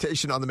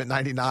expectation on them at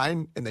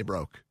 99, and they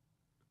broke.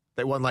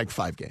 They won like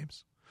 5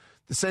 games.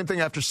 The same thing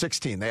after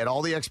 16. They had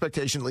all the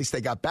expectation. At least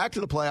they got back to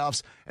the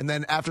playoffs. And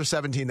then after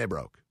 17, they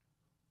broke.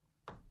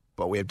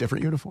 But we have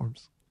different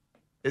uniforms.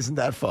 Isn't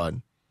that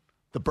fun?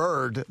 The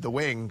bird, the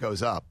wing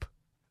goes up.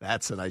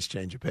 That's a nice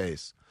change of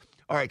pace.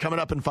 All right, coming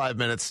up in 5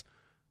 minutes,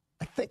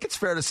 I think it's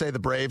fair to say the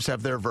Braves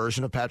have their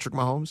version of Patrick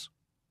Mahomes,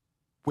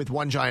 with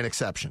one giant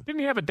exception. Didn't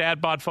he have a dad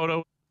bod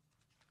photo?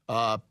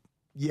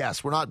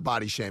 Yes, we're not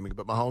body shaming,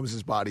 but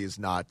Mahomes' body is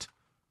not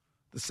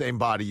the same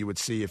body you would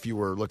see if you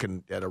were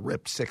looking at a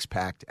ripped,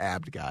 six-packed,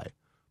 abbed guy.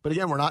 But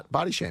again, we're not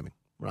body shaming.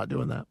 We're not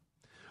doing that.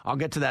 I'll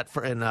get to that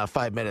in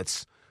 5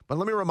 minutes. But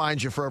let me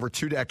remind you, for over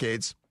 2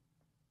 decades,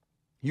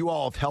 you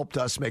all have helped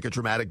us make a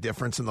dramatic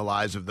difference in the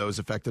lives of those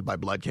affected by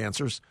blood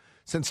cancers.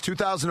 Since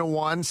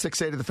 2001,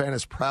 680 The Fan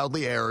has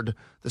proudly aired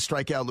the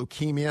Strikeout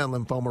Leukemia and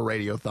Lymphoma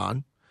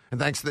Radiothon.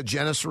 And thanks to the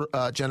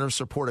generous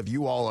support of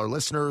you all, our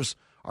listeners,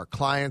 our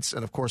clients,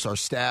 and, of course, our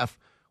staff,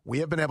 we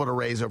have been able to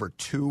raise over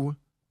 $2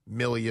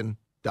 million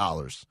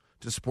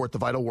to support the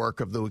vital work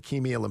of the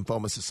Leukemia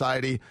Lymphoma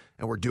Society.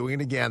 And we're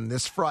doing it again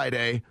this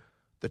Friday,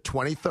 this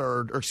Friday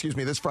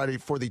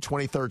for the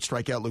 23rd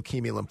Strikeout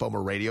Leukemia Lymphoma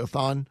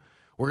Radiothon.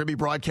 We're going to be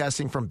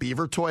broadcasting from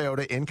Beaver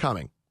Toyota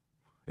incoming.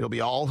 It'll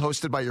be all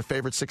hosted by your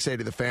favorite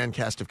 680 The Fan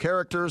cast of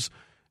characters.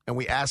 And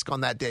we ask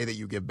on that day that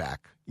you give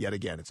back. Yet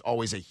again, it's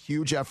always a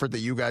huge effort that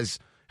you guys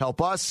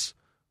help us.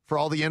 For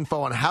all the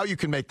info on how you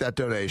can make that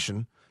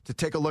donation, to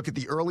take a look at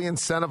the early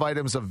incentive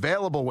items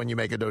available when you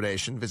make a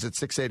donation, visit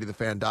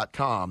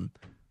 680thefan.com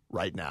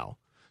right now.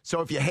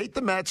 So if you hate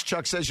the Mets,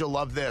 Chuck says you'll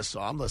love this,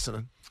 so I'm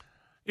listening.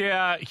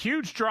 Yeah,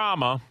 huge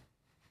drama.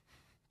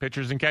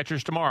 Pitchers and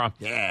catchers tomorrow.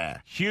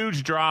 Yeah.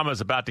 Huge drama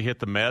is about to hit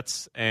the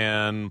Mets,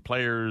 and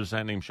players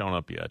haven't even shown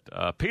up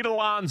yet. Pete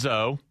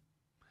Alonso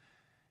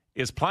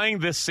is playing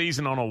this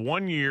season on a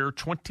 1-year,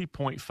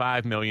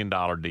 $20.5 million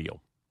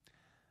deal.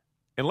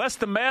 Unless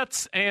the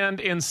Mets and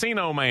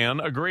Encino Man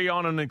agree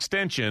on an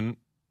extension,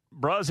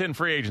 Bruh's hitting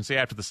free agency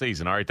after the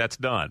season. All right, that's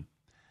done.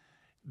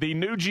 The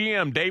new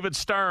GM, David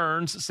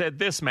Stearns, said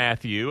this,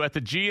 Matthew, at the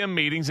GM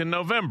meetings in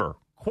November.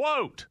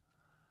 Quote,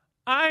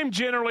 I'm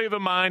generally of a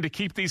mind to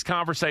keep these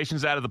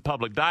conversations out of the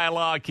public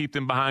dialogue, keep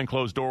them behind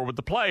closed door with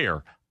the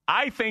player.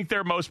 I think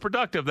they're most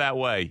productive that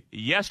way.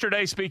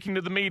 Yesterday, speaking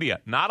to the media,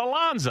 not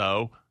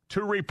Alonso,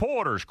 to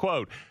reporters,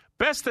 quote,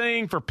 best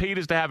thing for Pete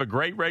is to have a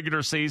great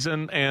regular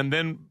season, and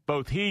then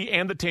both he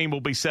and the team will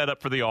be set up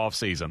for the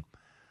offseason.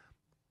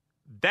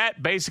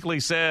 That basically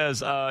says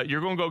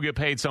you're going to go get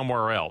paid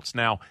somewhere else.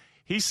 Now,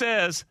 he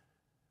says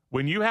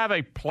when you have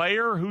a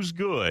player who's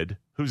good,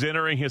 who's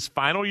entering his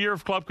final year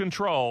of club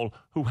control,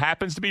 who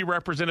happens to be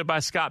represented by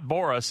Scott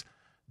Boras,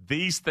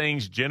 these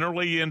things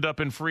generally end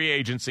up in free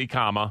agency,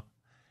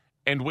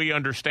 and we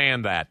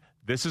understand that.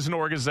 This is an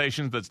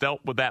organization that's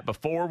dealt with that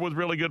before with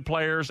really good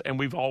players, and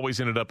we've always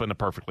ended up in a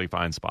perfectly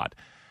fine spot.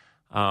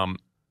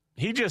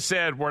 He just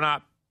said we're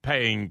not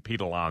paying Pete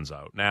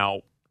Alonso.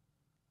 Now,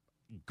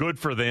 good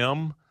for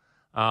them.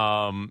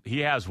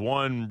 He has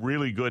one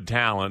really good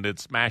talent.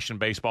 It's smashing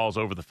baseballs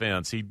over the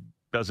fence. He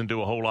doesn't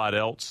do a whole lot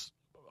else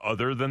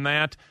other than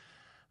that.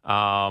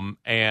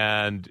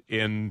 And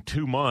in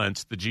 2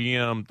 months, the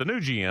new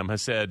GM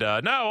has said,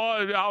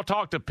 no, I'll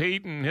talk to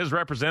Pete and his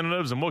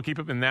representatives and we'll keep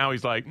him. And now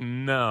he's like,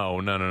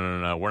 no,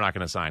 we're not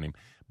going to sign him.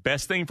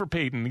 Best thing for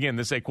Pete, and again,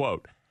 this is a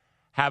quote,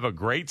 have a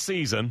great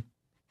season.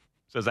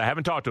 Says, I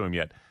haven't talked to him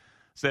yet.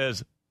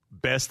 Says,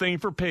 best thing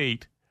for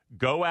Pete,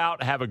 go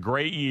out, have a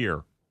great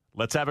year.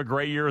 Let's have a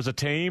great year as a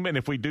team. And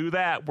if we do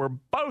that, we're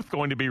both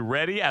going to be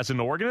ready as an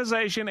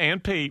organization,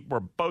 and Pete,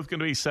 we're both going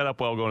to be set up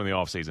well going into the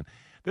offseason.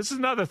 This is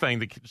another thing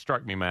that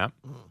struck me, Matt.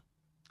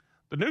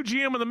 The new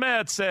GM of the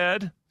Mets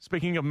said,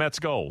 speaking of Mets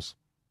goals,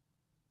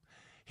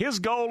 his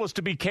goal is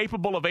to be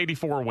capable of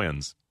 84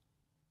 wins.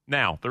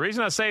 Now, the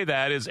reason I say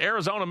that is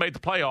Arizona made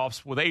the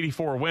playoffs with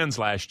 84 wins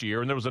last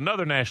year, and there was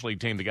another National League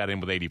team that got in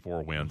with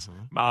 84 wins,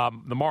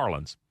 the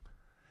Marlins.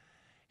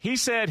 He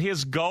said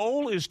his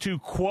goal is to,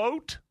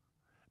 quote,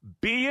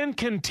 be in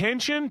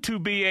contention to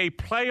be a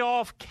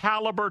playoff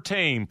caliber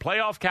team.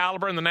 Playoff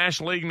caliber in the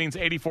National League means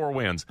 84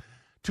 wins.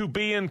 To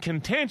be in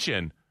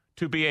contention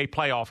to be a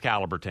playoff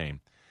caliber team.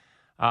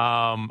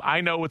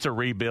 I know it's a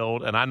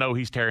rebuild, and I know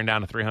he's tearing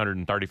down a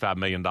 $335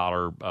 million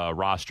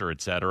roster,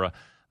 et cetera.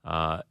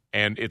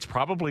 And it's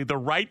probably the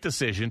right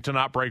decision to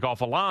not break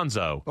off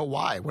Alonso. But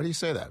why? Why do you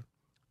say that?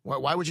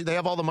 Why would you? They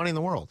have all the money in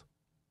the world.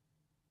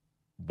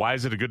 Why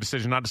is it a good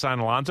decision not to sign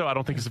Alonso? I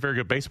don't think he's a very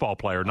good baseball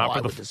player, not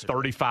for the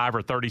 $35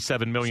 or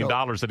 $37 million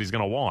that he's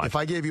going to want. If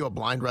I gave you a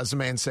blind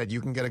resume and said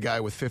you can get a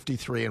guy with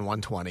 53 and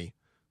 120,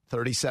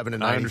 37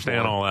 and 94, I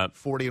understand all that.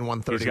 40 and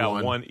 131, he's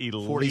got one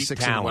elite 46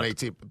 talent. and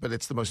 118, but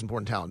it's the most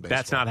important talent in baseball.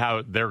 That's not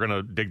how they're going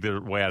to dig their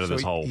way out of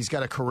this hole. He's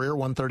got a career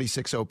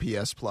 136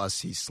 OPS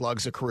plus. He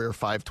slugs a career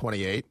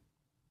 528.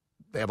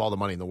 They have all the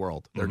money in the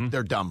world.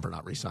 They're dumb for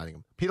not re-signing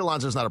him. Pete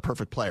Alonso's not a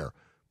perfect player,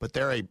 but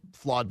they're a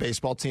flawed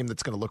baseball team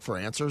that's going to look for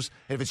answers.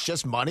 And if it's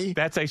just money,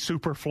 that's a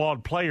super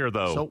flawed player,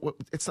 though. So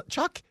it's not,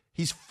 Chuck.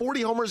 He's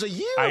 40 homers a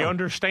year. I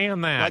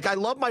understand that. Like, I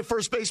love my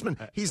first baseman.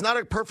 He's not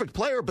a perfect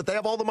player, but they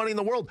have all the money in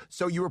the world.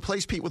 So you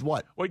replace Pete with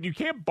what? Well, you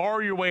can't borrow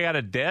your way out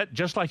of debt,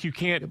 just like you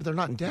can't. Yeah, but they're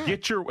not in debt.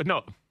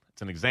 No,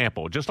 it's an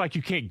example. Just like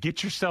you can't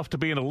get yourself to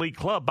be an elite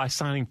club by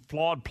signing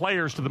flawed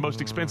players to the most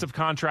expensive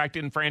contract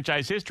in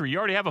franchise history. You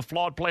already have a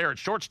flawed player at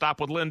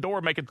shortstop with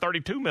Lindor making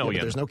 $32 million. Yeah,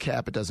 but there's no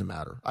cap. It doesn't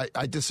matter.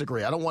 I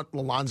disagree. I don't want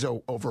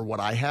Alonso over what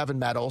I have in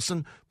Matt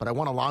Olson, but I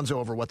want Alonso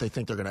over what they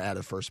think they're going to add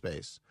at first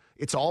base.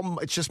 It's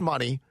just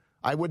money.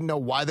 I wouldn't know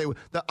why they would.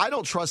 I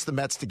don't trust the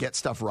Mets to get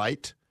stuff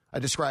right. I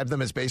describe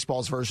them as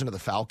baseball's version of the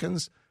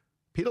Falcons.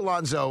 Pete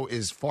Alonso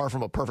is far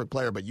from a perfect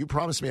player, but you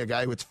promised me a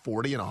guy who hits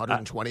 40 and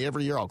 120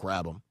 every year, I'll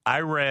grab him.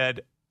 I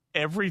read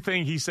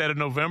everything he said in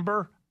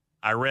November.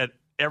 I read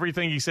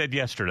everything he said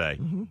yesterday.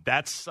 Mm-hmm.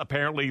 That's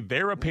apparently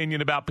their opinion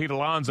about Pete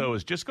Alonso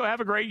is just go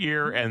have a great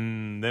year,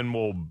 and then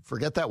we'll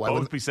forget that.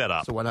 Both be set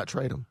up. So why not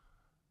trade him?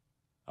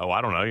 Oh,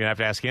 I don't know. You have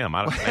to ask him.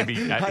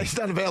 He's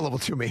not available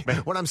to me.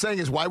 What I'm saying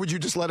is, why would you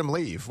just let him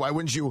leave? Why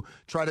wouldn't you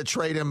try to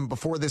trade him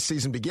before this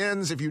season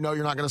begins if you know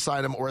you're not going to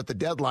sign him, or at the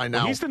deadline now?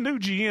 Well, he's the new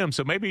GM,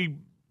 so maybe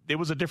it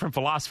was a different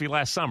philosophy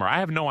last summer. I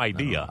have no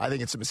idea. I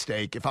think it's a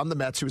mistake. If I'm the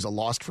Mets, who's a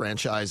lost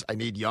franchise, I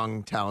need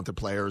young, talented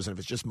players, and if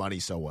it's just money,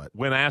 so what?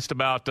 When asked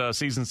about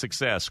season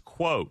success,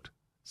 quote,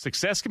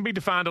 success can be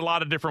defined a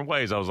lot of different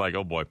ways. I was like,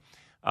 oh, boy.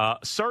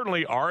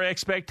 Certainly, our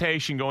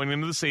expectation going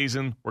into the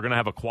season, we're going to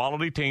have a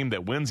quality team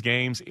that wins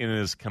games in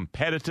his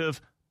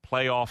competitive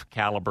playoff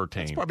caliber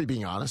team. That's probably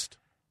being honest.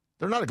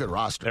 They're not a good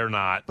roster. They're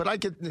not.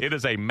 But it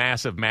is a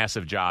massive,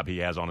 massive job he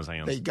has on his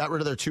hands. They got rid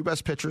of their two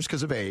best pitchers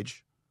because of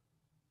age.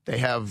 They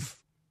have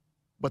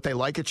what they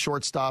like at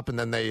shortstop, and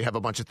then they have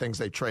a bunch of things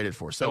they traded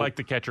for. So they like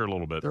the catcher a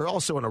little bit. They're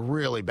also in a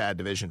really bad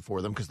division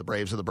for them because the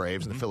Braves are the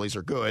Braves, and the Phillies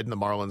are good, and the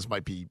Marlins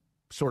might be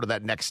sort of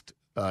that next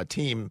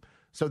team.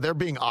 So they're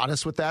being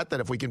honest with that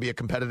if we can be a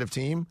competitive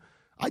team.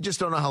 I just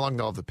don't know how long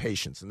they'll have the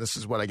patience, and this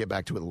is what I get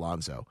back to with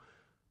Alonso.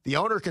 The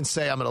owner can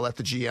say, I'm going to let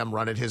the GM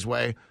run it his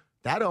way.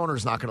 That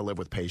owner's not going to live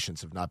with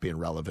patience of not being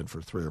relevant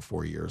for 3 or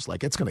 4 years.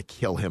 Like, it's going to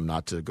kill him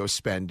not to go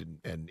spend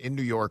in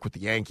New York with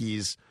the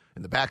Yankees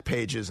and the back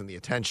pages and the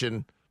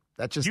attention.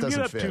 That just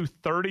doesn't fit. You get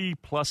up to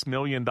 $30+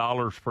 million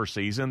per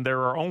season.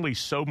 There are only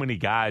so many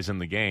guys in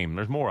the game.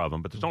 There's more of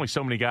them, but there's only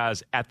so many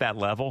guys at that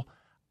level.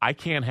 I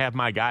can't have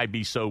my guy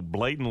be so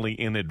blatantly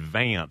in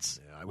advance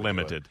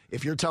limited.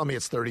 If you're telling me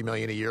it's $30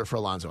 million a year for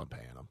Alonso, I'm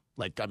paying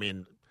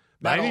him.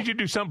 I need you to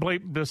do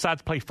something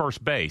besides play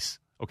first base.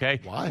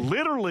 Okay, why?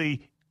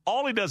 Literally,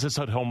 all he does is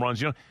hit home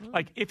runs.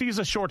 Like if he's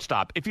a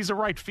shortstop, if he's a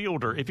right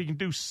fielder, if he can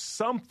do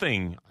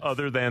something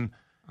other than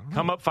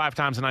come up 5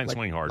 times a night and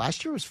swing hard.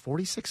 Last year was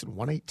 46 and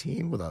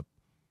 118 with a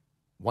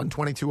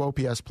 122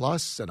 OPS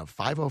plus and a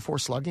 504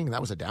 slugging, and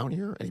that was a down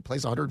year, and he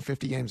plays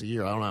 150 games a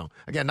year. I don't know.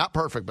 Again, not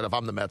perfect, but if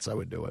I'm the Mets, I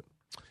would do it.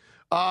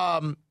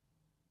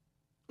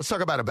 Let's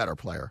talk about a better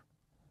player.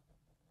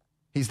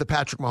 He's the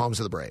Patrick Mahomes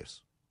of the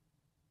Braves.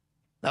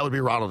 That would be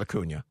Ronald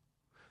Acuna.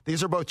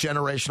 These are both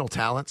generational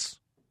talents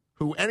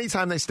who,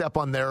 anytime they step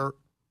on their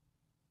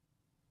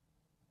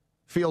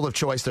field of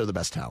choice, they're the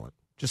best talent.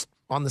 Just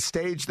on the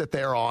stage that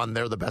they're on,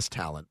 they're the best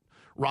talent.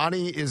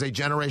 Ronnie is a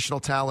generational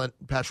talent.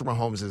 Patrick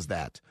Mahomes is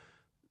that.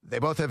 They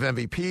both have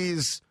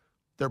MVPs.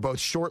 They're both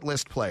short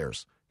list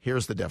players.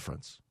 Here's the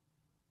difference.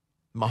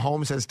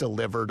 Mahomes has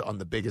delivered on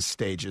the biggest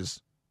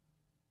stages,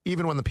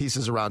 even when the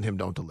pieces around him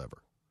don't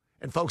deliver.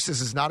 And, folks,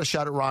 this is not a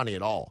shot at Ronnie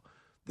at all.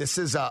 This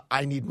is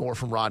I need more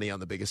from Ronnie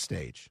on the biggest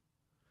stage.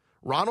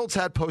 Ronald's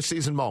had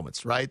postseason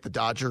moments, right? The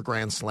Dodger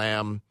Grand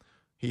Slam.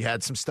 He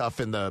had some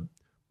stuff in the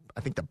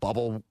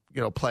bubble,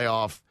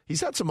 playoff. He's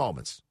had some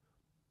moments.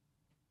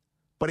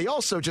 But he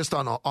also just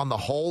on the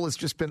whole has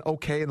just been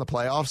okay in the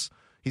playoffs.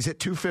 He's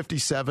hit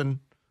 257,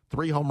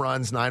 3 home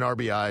runs, 9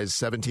 RBIs,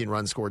 17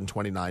 runs scored in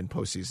 29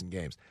 postseason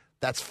games.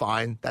 That's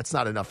fine. That's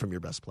not enough from your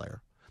best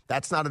player.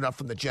 That's not enough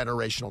from the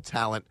generational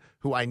talent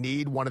who I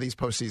need one of these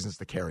postseasons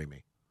to carry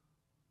me.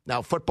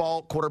 Now,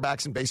 football,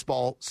 quarterbacks, and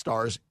baseball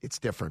stars, it's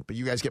different. But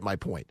you guys get my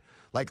point.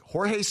 Like,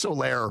 Jorge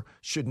Soler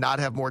should not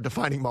have more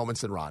defining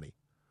moments than Ronnie.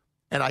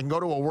 And I can go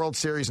to a World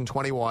Series in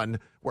 21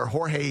 where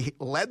Jorge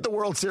led the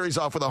World Series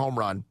off with a home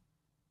run,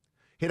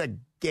 hit a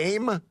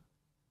game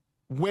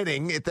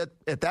winning at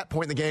that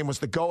point in the game was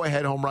the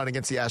go-ahead home run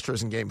against the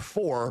Astros in Game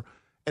 4,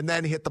 and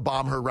then hit the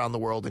bomber around the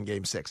world in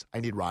Game 6. I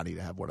need Ronnie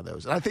to have one of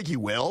those. And I think he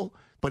will,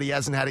 but he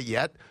hasn't had it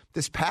yet.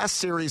 This past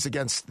series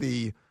against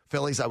the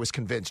Phillies, I was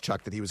convinced,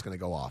 Chuck, that he was going to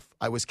go off.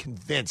 I was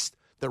convinced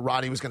that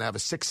Ronnie was going to have a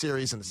sick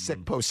series and a sick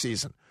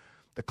postseason.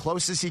 The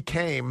closest he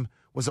came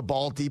was a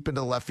ball deep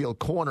into the left field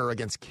corner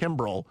against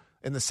Kimbrel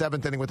in the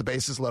 7th inning with the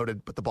bases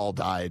loaded, but the ball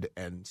died,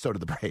 and so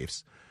did the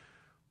Braves.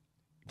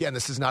 Again,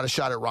 this is not a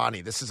shot at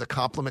Ronnie. This is a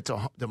compliment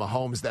to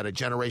Mahomes, that a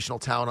generational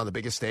talent on the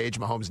biggest stage,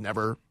 Mahomes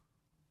never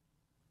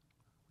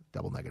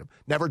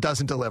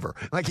doesn't deliver.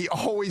 Like, he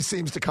always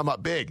seems to come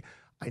up big.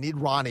 I need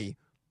Ronnie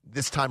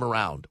this time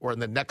around, or in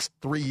the next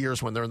 3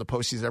 years when they're in the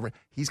postseason.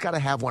 He's got to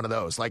have one of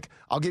those. Like,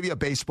 I'll give you a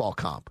baseball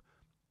comp.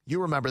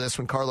 You remember this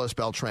when Carlos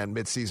Beltran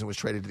midseason was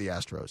traded to the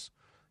Astros.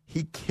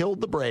 He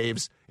killed the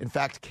Braves, in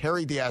fact,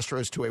 carried the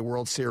Astros to a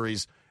World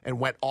Series and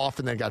went off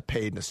and then got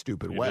paid in a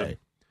stupid way. Did.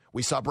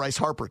 We saw Bryce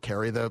Harper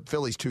carry the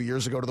Phillies 2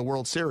 years ago to the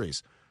World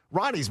Series.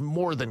 Ronnie's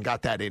more than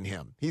got that in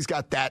him. He's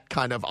got that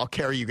kind of, I'll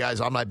carry you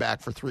guys on my back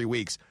for 3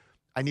 weeks.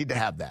 I need to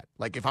have that.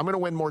 Like, if I'm going to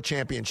win more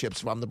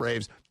championships, if I'm the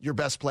Braves, your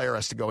best player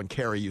has to go and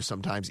carry you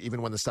sometimes,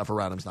 even when the stuff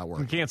around him's not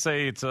working. You can't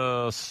say it's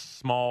a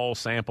small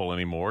sample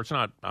anymore. It's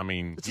not, I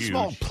mean, it's huge. A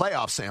small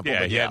playoff sample.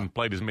 Yeah, but he hadn't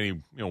played as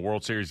many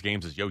World Series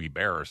games as Yogi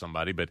Berra or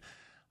somebody, but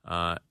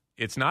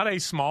it's not a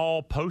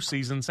small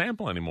postseason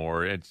sample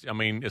anymore. It's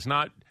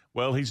not,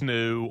 well, he's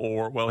new,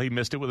 or, well, he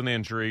missed it with an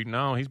injury.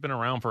 No, he's been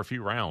around for a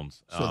few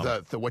rounds.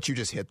 So the what you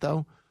just hit,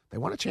 though, they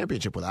won a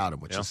championship without him,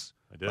 which is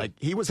like,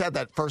 he had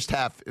that first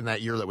half in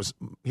that year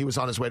he was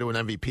on his way to an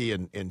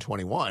MVP in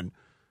 21.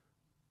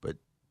 But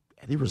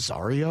Eddie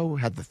Rosario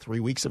had the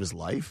 3 weeks of his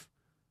life.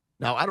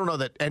 Now, I don't know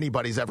that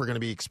anybody's ever going to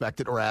be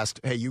expected or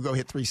asked, hey, you go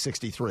hit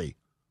 363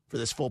 for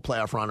this full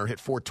playoff run, or hit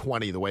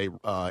 420 the way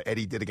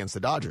Eddie did against the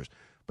Dodgers.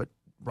 But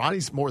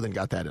Ronnie's more than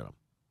got that in him.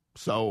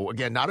 So,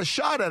 again, not a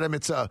shot at him.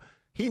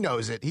 He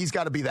knows it. He's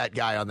got to be that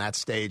guy on that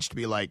stage to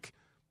be like,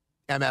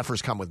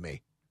 MFers, come with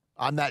me.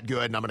 I'm that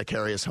good, and I'm going to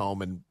carry us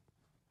home. And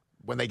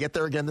when they get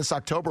there again this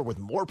October with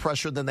more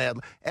pressure than they had,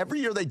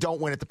 every year they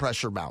don't win it, the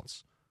pressure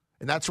mounts.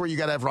 And that's where you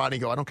got to have Ronnie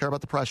go, I don't care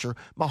about the pressure.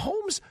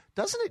 Mahomes,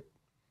 doesn't it?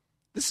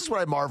 This is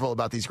what I marvel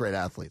about these great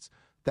athletes,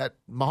 that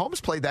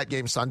Mahomes played that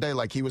game Sunday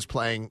like he was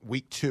playing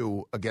week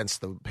 2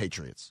 against the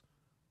Patriots.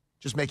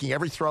 Just making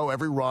every throw,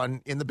 every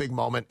run in the big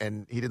moment,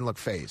 and he didn't look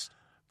phased.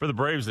 For the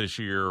Braves this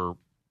year,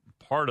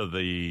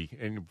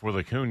 and for the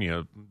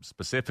Acuna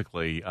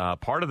specifically,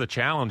 part of the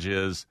challenge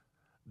is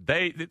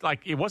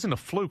it wasn't a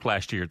fluke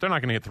last year. They're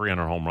not going to hit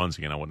 300 home runs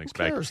again, I wouldn't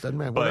expect. Who cares? Doesn't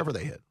matter. Whatever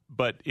they hit.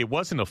 But it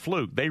wasn't a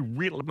fluke. They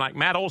really, like,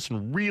 Matt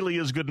Olson really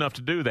is good enough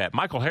to do that.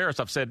 Michael Harris,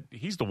 I've said,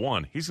 he's the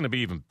one. He's going to be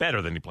even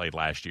better than he played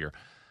last year.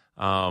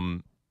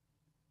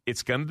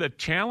 The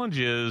challenge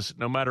is,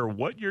 no matter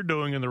what you're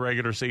doing in the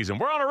regular season,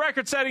 we're on a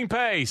record-setting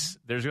pace.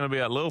 There's going to be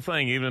that little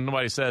thing, even if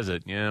nobody says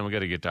it. Yeah, we got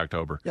to get to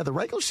October. Yeah, the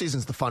regular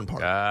season's the fun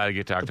part. Got to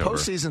get to October. The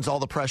postseason's all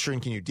the pressure,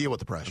 and can you deal with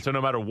the pressure? So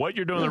no matter what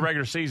you're doing in the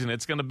regular season,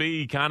 it's going to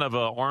be kind of a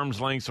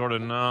arm's length sort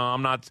of, no,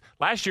 I'm not.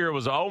 Last year it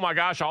was, oh my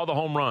gosh, all the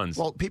home runs.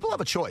 Well, people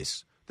have a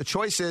choice. The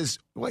choice is,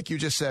 like you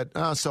just said,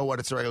 so what,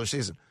 it's the regular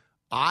season.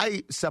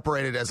 I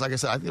separated as, like I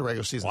said, I think the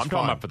regular season. I'm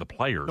talking about for the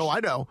players. No, I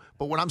know.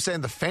 But what I'm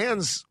saying, the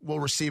fans will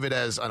receive it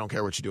as, I don't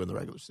care what you do in the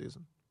regular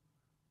season.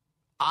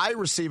 I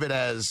receive it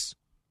as,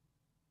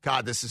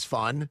 God, this is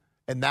fun.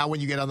 And now when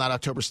you get on that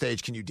October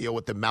stage, can you deal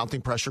with the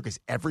mounting pressure? Because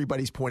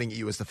everybody's pointing at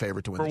you as the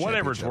favorite to win the championship. For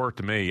whatever it's worth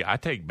to me, I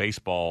take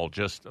baseball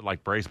just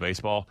like Braves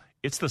baseball.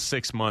 It's the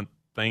 6-month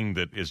thing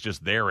that is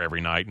just there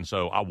every night, and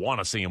so I want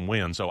to see them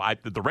win. So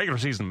the regular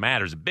season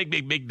matters. A big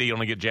deal,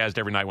 and I get jazzed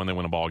every night when they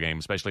win a ball game,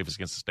 especially if it's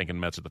against the stinking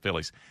Mets or the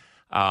Phillies.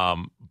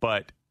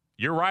 But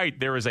you're right.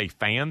 There is a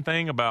fan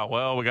thing about,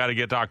 well, we got to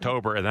get to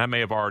October, and that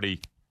may have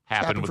already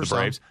happened with the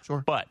Braves.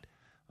 Sure. But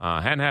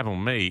hadn't happened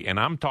with me, and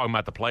I'm talking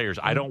about the players.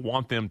 I don't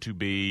want them to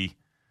be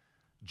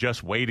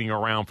just waiting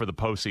around for the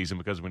postseason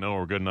because we know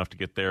we're good enough to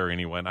get there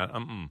anyway.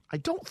 I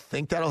don't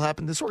think that'll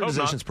happen. This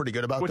organization's pretty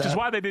good about that. Which is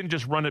why they didn't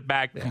just run it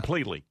back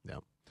completely. Yeah.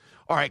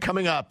 All right,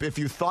 coming up, if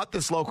you thought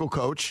this local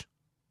coach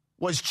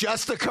was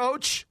just a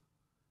coach,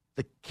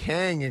 the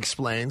King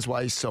explains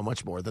why he's so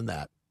much more than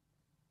that.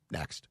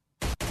 Next.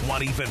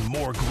 Want even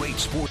more great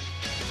sport?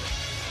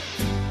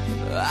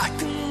 I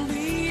can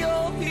be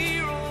your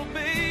hero,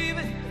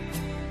 baby.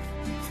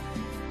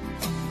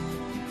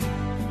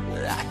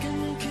 I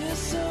can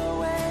kiss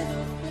away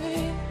the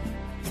pain.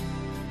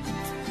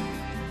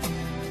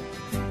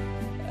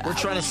 We're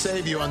trying to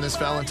save you on this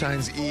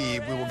Valentine's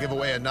Eve. We will give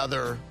away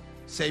another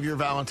Save Your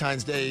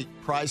Valentine's Day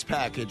prize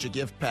package, a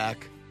gift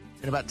pack,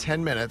 in about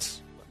 10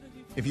 minutes.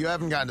 If you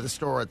haven't gotten to the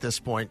store at this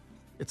point,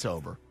 it's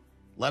over.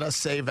 Let us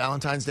save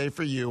Valentine's Day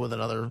for you with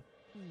another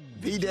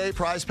V-Day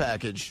prize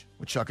package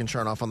with Chuck and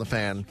Chernoff on the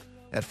Fan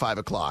at 5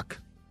 o'clock.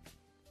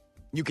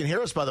 You can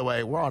hear us, by the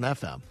way. We're on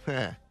FM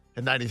at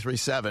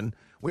 93.7.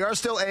 We are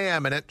still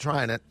AM in it,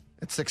 trying it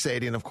at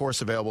 680, and, of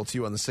course, available to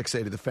you on the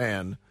 680 The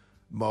Fan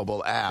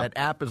mobile app. That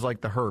app is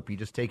like the Herp. You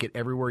just take it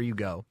everywhere you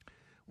go.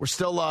 We're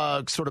still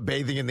sort of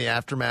bathing in the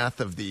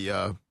aftermath of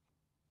the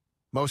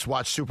most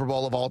watched Super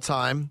Bowl of all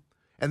time.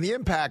 And the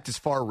impact is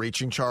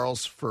far-reaching,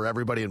 Charles, for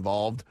everybody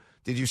involved.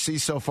 Did you see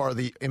so far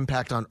the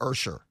impact on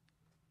Ursher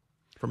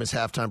from his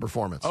halftime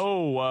performance?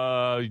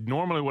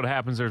 Normally what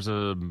happens, there's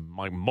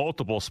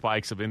multiple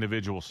spikes of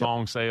individual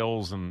song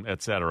sales and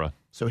et cetera.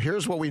 So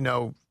here's what we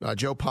know.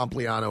 Joe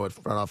Pompliano at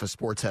Front Office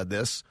Sports had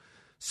this.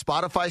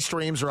 Spotify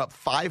streams are up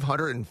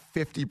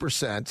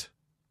 550%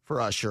 for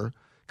Usher.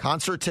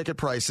 Concert ticket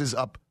prices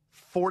up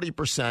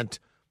 40%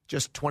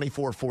 just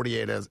 24,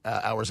 48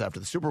 hours after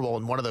the Super Bowl,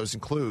 and one of those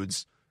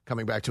includes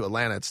coming back to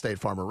Atlanta at State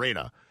Farm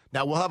Arena.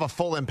 Now, we'll have a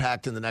full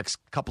impact in the next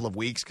couple of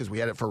weeks because we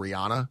had it for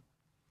Rihanna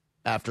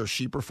after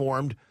she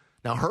performed.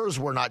 Now, hers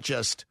were not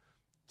just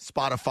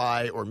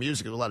Spotify or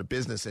music. There was a lot of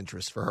business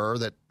interest for her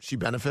that she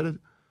benefited.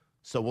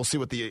 So we'll see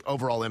what the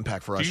overall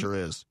impact for Usher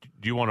is.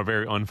 Do you want a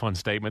very unfun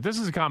statement? This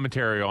is a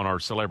commentary on our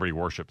celebrity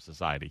worship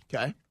society.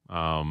 Okay.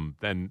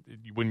 Then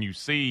when you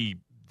see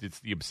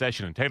it's the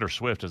obsession, and Taylor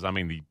Swift is,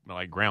 the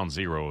ground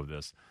zero of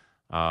this,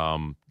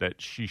 that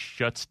she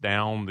shuts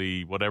down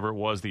whatever it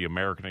was, the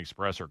American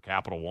Express or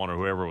Capital One or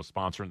whoever was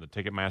sponsoring the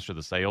Ticketmaster,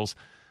 the sales.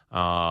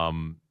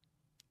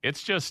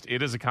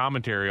 It is a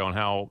commentary on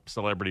how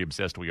celebrity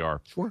obsessed we are.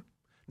 Sure.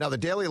 Now, the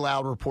Daily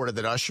Loud reported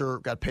that Usher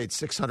got paid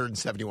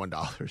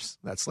 $671.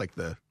 That's like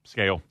the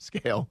scale.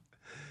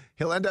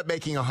 He'll end up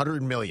making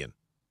 $100 million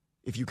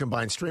if you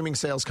combine streaming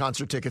sales,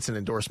 concert tickets, and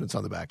endorsements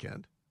on the back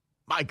end.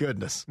 My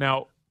goodness.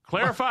 Now,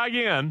 clarify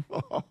again.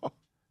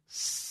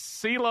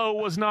 CeeLo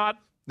was not.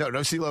 No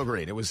CeeLo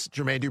Green. It was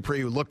Jermaine Dupri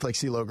who looked like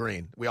CeeLo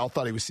Green. We all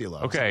thought he was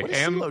CeeLo. Okay. What is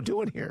CeeLo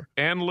doing here?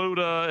 And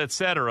Luda, et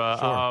cetera.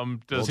 Sure.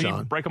 Does he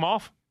break them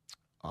off?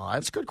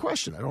 That's a good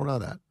question. I don't know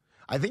that.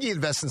 I think he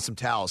invests in some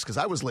towels because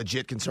I was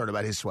legit concerned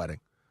about his sweating.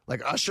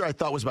 Like Usher, I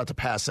thought was about to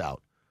pass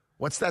out.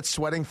 What's that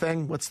sweating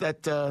thing? What's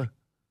that?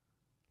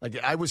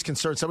 I was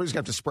concerned somebody was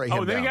going to have to spray him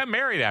down. Then he got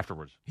married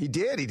afterwards. He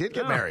did. He did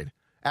get married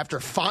after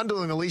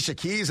fondling Alicia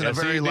Keys in yes,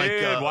 a very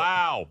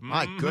wow.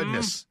 My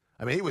goodness.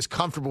 I mean, he was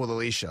comfortable with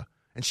Alicia,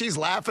 and she's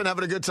laughing,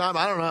 having a good time.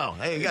 I don't know.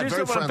 Hey, he got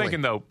very friendly. I'm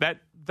thinking though, that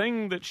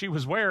thing that she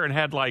was wearing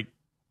had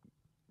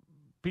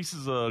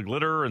pieces of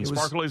glitter and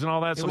sparklies and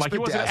all that. So he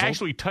wasn't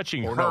actually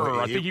touching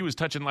her. I think he was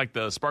touching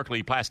the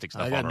sparkly plastic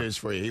stuff. I got news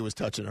for you. He was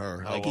touching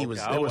her. He was.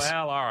 All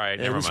right.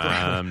 Never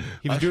mind.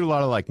 He was doing a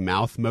lot of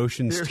mouth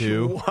motions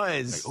too. He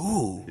was.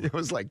 Ooh. It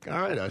was all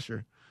right,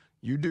 Usher.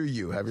 You do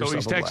you. Have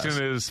yourself a blast. So he's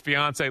texting his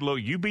fiance, look,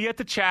 you be at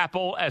the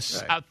chapel at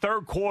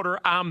third quarter.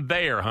 I'm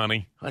there,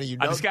 honey. Honey,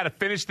 I just got to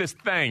finish this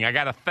thing. I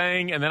got a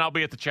thing, and then I'll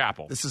be at the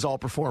chapel. This is all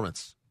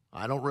performance.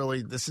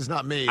 This is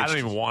not me. I don't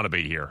even want to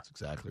be here. That's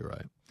exactly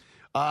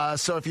right.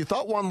 So if you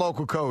thought one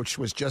local coach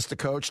was just a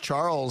coach,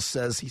 Charles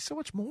says he's so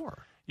much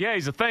more. Yeah,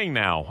 he's a thing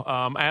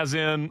now, as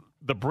in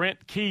the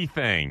Brent Key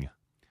thing.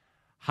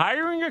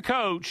 Hiring a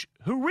coach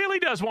who really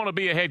does want to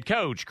be a head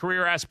coach,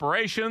 career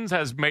aspirations,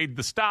 has made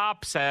the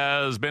stops,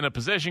 has been a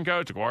position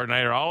coach, a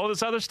coordinator, all of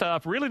this other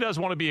stuff, really does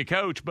want to be a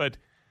coach, but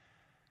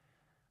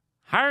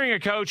hiring a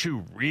coach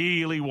who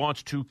really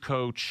wants to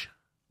coach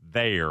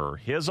there,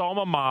 his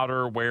alma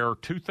mater, where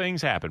two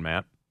things happen,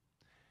 Matt.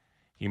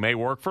 He may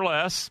work for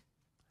less,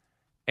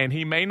 and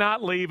he may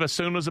not leave as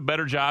soon as a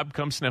better job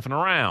comes sniffing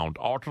around,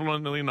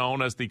 alternately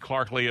known as the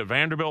Clark Lee at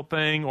Vanderbilt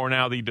thing or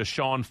now the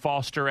Deshaun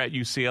Foster at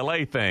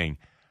UCLA thing.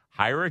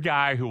 Hire a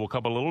guy who will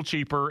come a little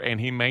cheaper, and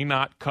he may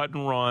not cut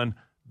and run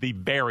the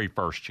very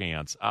first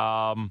chance.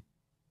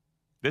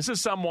 This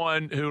is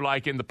someone who,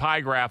 in the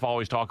pie graph,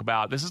 always talk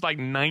about, this is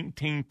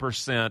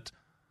 19%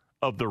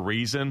 of the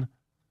reason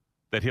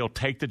that he'll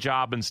take the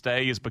job and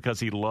stay is because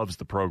he loves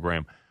the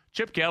program.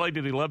 Chip Kelly,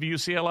 did he love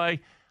UCLA?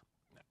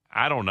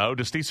 I don't know.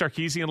 Does Steve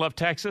Sarkisian love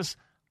Texas?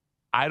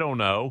 I don't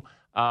know.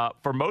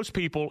 For most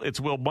people, it's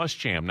Will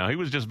Muschamp. Now, he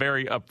was just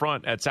very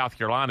upfront at South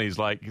Carolina. He's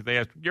like,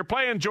 you're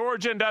playing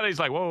Georgia, and he's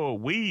like, whoa,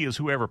 we is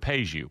whoever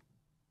pays you.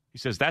 He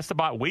says, that's the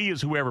bot. We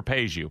is whoever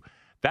pays you.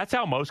 That's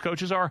how most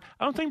coaches are.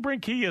 I don't think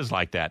Brent Key is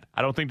like that.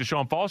 I don't think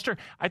Deshaun Foster.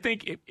 I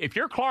think if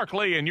you're Clark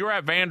Lee and you're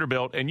at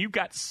Vanderbilt and you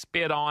got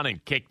spit on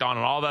and kicked on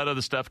and all that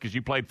other stuff because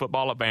you played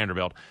football at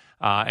Vanderbilt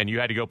and you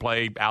had to go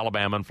play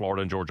Alabama and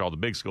Florida and Georgia, all the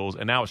big schools,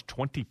 and now it's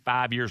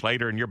 25 years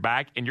later and you're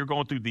back and you're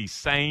going through the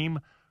same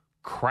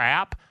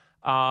crap,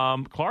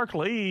 Clark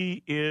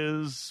Lee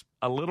is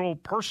a little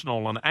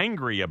personal and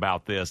angry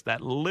about this.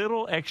 That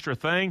little extra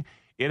thing,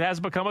 it has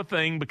become a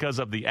thing because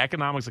of the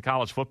economics of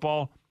college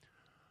football.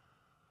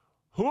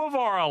 Who of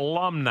our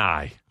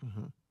alumni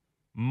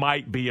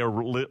might be a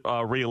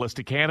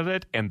realistic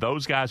candidate, and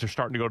those guys are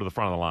starting to go to the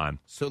front of the line?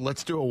 So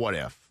let's do a what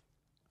if.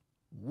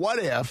 What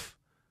if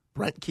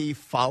Brent Key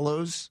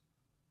follows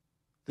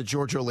the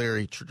George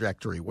O'Leary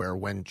trajectory, where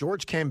when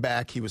George came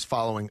back, he was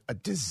following a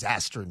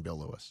disaster in Bill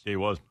Lewis. He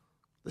was.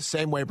 The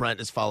same way Brent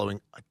is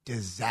following a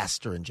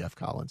disaster in Jeff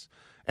Collins.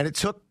 And it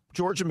took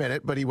George a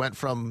minute, but he went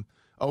from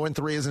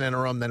 0-3 as an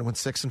interim, then went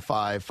 6-5,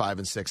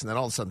 5-6, and then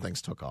all of a sudden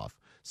things took off.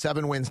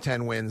 7 wins,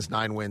 10 wins,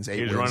 9 wins, 8 wins.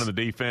 He was running the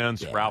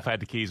defense. Yeah. Ralph had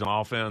the keys on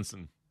offense.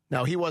 And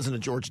now, he wasn't a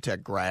Georgia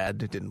Tech grad,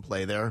 didn't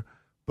play there.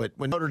 But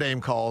when Notre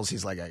Dame calls,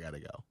 he's like, I got to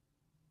go.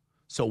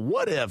 So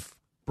what if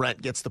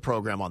Brent gets the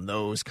program on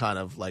those kind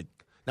of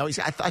Now,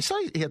 I saw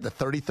he had the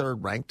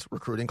 33rd ranked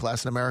recruiting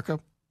class in America.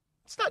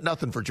 It's not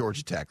nothing for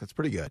Georgia Tech. That's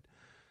pretty good.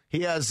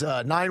 He has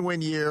a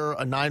 9-win year,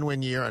 a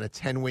 9-win year, and a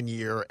 10-win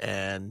year,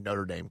 and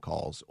Notre Dame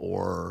calls,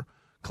 or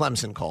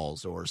Clemson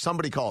calls, or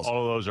somebody calls.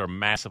 All of those are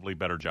massively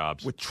better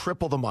jobs. With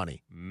triple the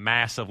money.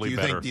 Massively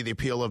better. Do you think the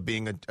appeal of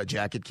being a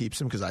jacket keeps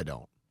him? Because I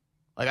don't.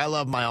 Like, I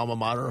love my alma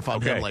mater. If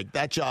I'm him, like,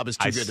 that job is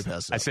too good to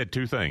pass up. I said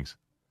two things.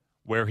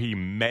 Where he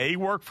may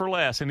work for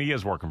less, and he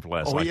is working for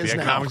less. Oh, like he is the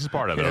economics is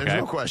part of it, okay?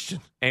 There's no question.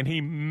 And he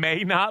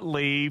may not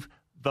leave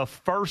the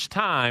first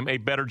time a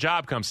better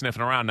job comes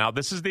sniffing around. Now,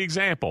 this is the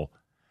example.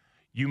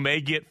 You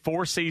may get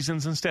 4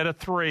 seasons instead of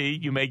 3.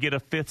 You may get a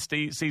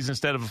 5th season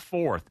instead of a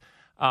 4th.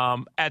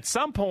 At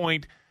some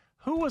point,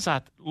 who was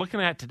I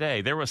looking at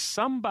today? There was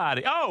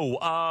somebody.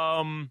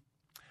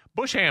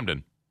 Bush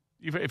Hamden.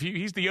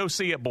 He's the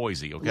OC at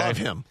Boise. Okay, love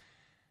him.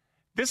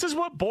 This is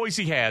what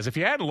Boise has. If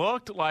you hadn't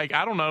looked, like,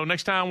 I don't know,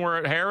 next time we're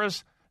at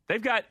Harris,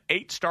 they've got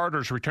 8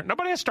 starters return.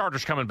 Nobody has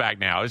starters coming back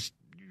now.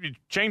 You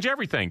change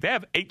everything. They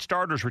have 8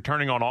 starters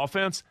returning on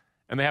offense,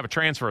 and they have a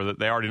transfer that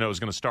they already know is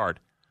going to start.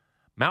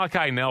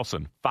 Malachi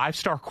Nelson,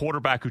 5-star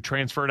quarterback who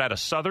transferred out of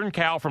Southern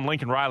Cal from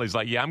Lincoln Riley, is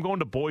like, yeah, I'm going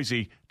to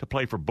Boise to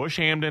play for Bush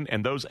Hamden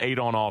and those 8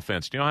 on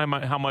offense. Do you know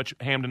how much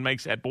Hamden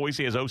makes at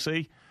Boise as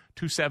OC?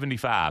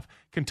 $275,000.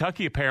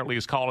 Kentucky apparently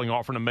is calling,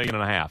 offering $1.5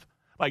 million.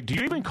 Like, do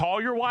you even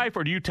call your wife,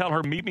 or do you tell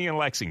her, meet me in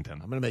Lexington?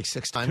 I'm going to make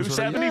 6 times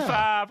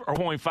 $275,000 or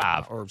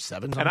 0.5 or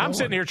 7. And I'm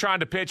sitting here trying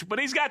to pitch, but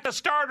he's got the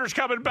starters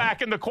coming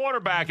back and the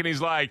quarterback, and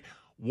he's like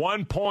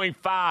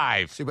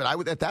 1.5. See,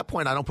 but at that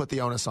point, I don't put the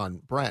onus on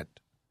Brent.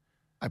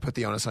 I put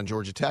the onus on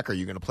Georgia Tech. Are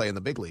you going to play in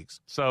the big leagues?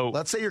 So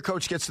let's say your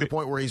coach gets to the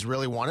point where he's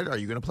really wanted. Are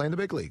you going to play in the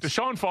big leagues?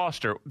 Deshaun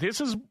Foster,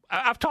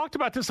 I've talked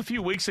about this a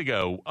few weeks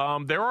ago.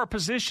 There are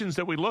positions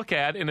that we look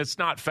at, and it's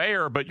not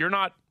fair, but you're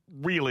not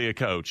really a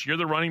coach. You're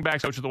the running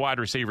backs coach or the wide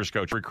receivers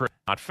coach.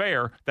 Not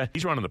fair that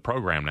he's running the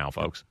program now,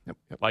 folks. Yep.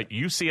 Like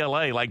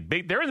UCLA,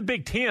 they're in the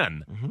Big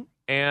Ten,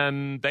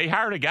 and they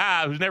hired a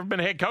guy who's never been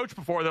a head coach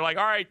before. They're like,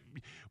 all right,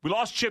 we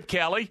lost Chip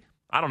Kelly.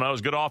 I don't know,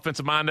 as good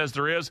offensive mind as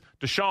there is.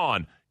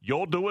 Deshaun,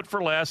 you'll do it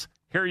for less.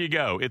 Here you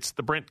go. It's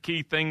the Brent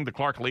Key thing, the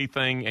Clark Lee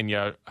thing, and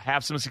you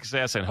have some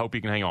success and hope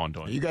you can hang on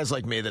to it. You guys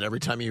like me that every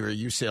time you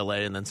hear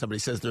UCLA and then somebody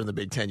says they're in the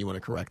Big Ten, you want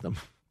to correct them.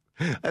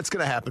 That's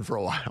going to happen for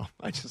a while.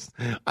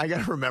 I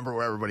got to remember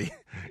where everybody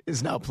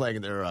is now playing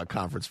in their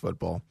conference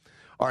football.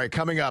 All right,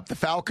 coming up, the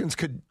Falcons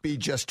could be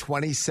just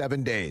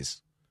 27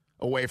 days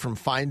away from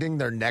finding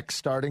their next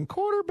starting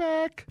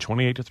quarterback.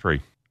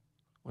 28-3.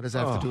 What does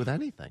that have to do with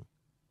anything?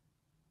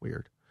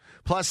 Weird.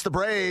 Plus, the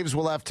Braves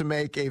will have to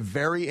make a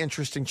very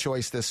interesting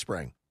choice this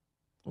spring.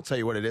 We'll tell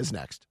you what it is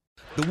next.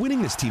 The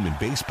winningest team in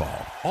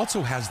baseball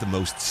also has the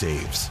most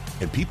saves,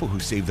 and people who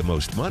save the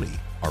most money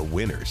are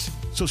winners.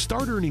 So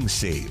start earning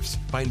saves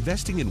by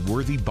investing in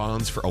worthy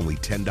bonds for only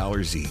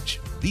 $10 each.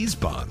 These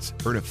bonds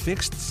earn a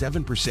fixed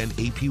 7%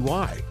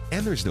 APY,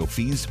 and there's no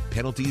fees,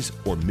 penalties,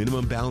 or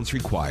minimum balance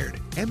required,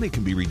 and they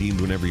can be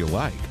redeemed whenever you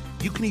like.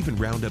 You can even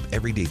round up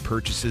everyday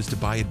purchases to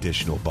buy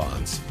additional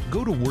bonds.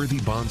 Go to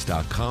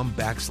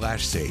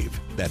worthybonds.com/save.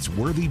 That's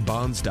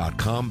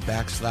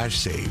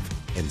worthybonds.com/save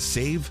and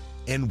save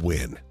and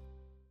win.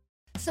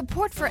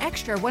 Support for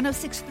Extra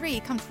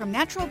 106.3 comes from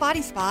Natural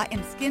Body Spa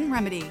and Skin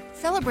Remedy,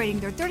 celebrating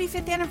their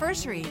 35th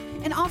anniversary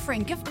and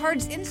offering gift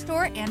cards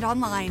in-store and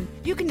online.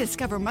 You can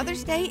discover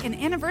Mother's Day and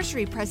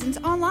anniversary presents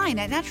online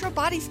at Natural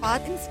Body Spa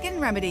and Skin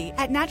Remedy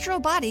at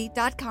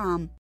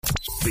naturalbody.com.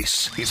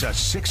 This is a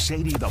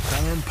 680 The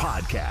Fan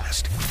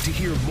podcast. To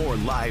hear more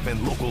live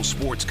and local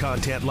sports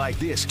content like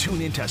this,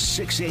 tune into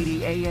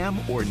 680 AM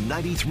or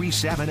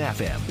 93.7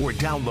 FM or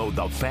download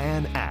the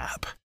Fan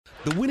app.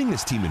 The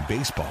winningest team in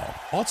baseball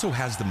also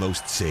has the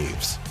most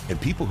saves,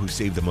 and people who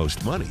save the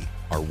most money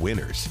are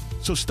winners.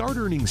 So start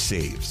earning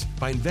saves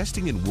by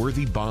investing in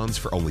worthy bonds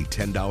for only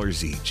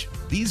 $10 each.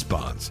 These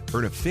bonds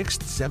earn a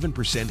fixed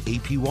 7%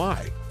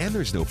 APY, and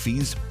there's no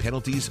fees,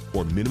 penalties,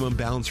 or minimum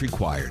balance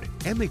required,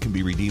 and they can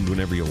be redeemed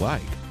whenever you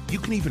like. You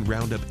can even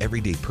round up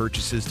everyday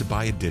purchases to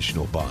buy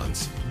additional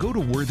bonds. Go to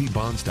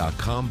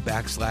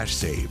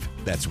worthybonds.com/save.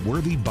 That's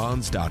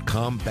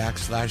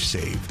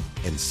worthybonds.com/save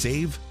and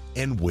save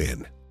and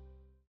win.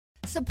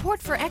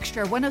 Support for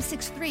Extra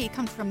 106.3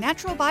 comes from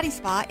Natural Body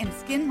Spa and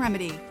Skin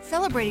Remedy,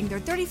 celebrating their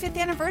 35th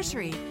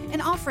anniversary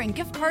and offering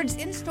gift cards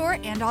in-store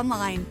and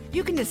online.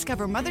 You can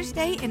discover Mother's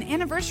Day and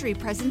anniversary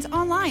presents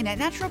online at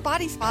Natural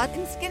Body Spa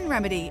and Skin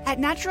Remedy at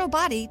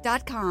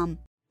naturalbody.com.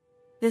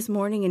 This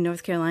morning in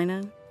North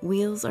Carolina,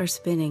 wheels are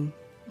spinning.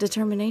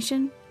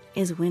 Determination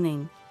is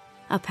winning.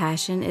 A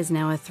passion is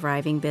now a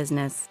thriving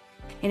business,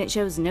 and it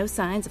shows no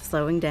signs of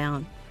slowing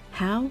down.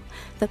 How?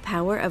 The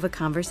power of a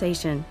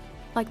conversation.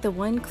 Like the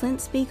one Clint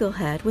Spiegel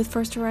had with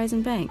First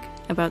Horizon Bank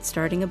about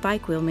starting a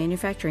bike wheel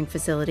manufacturing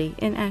facility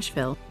in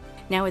Asheville.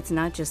 Now it's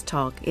not just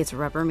talk, it's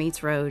rubber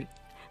meets road.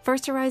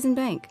 First Horizon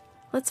Bank.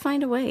 Let's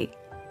find a way.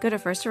 Go to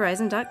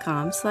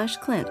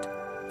firsthorizon.com/Clint.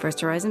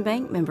 First Horizon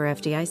Bank, member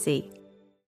FDIC.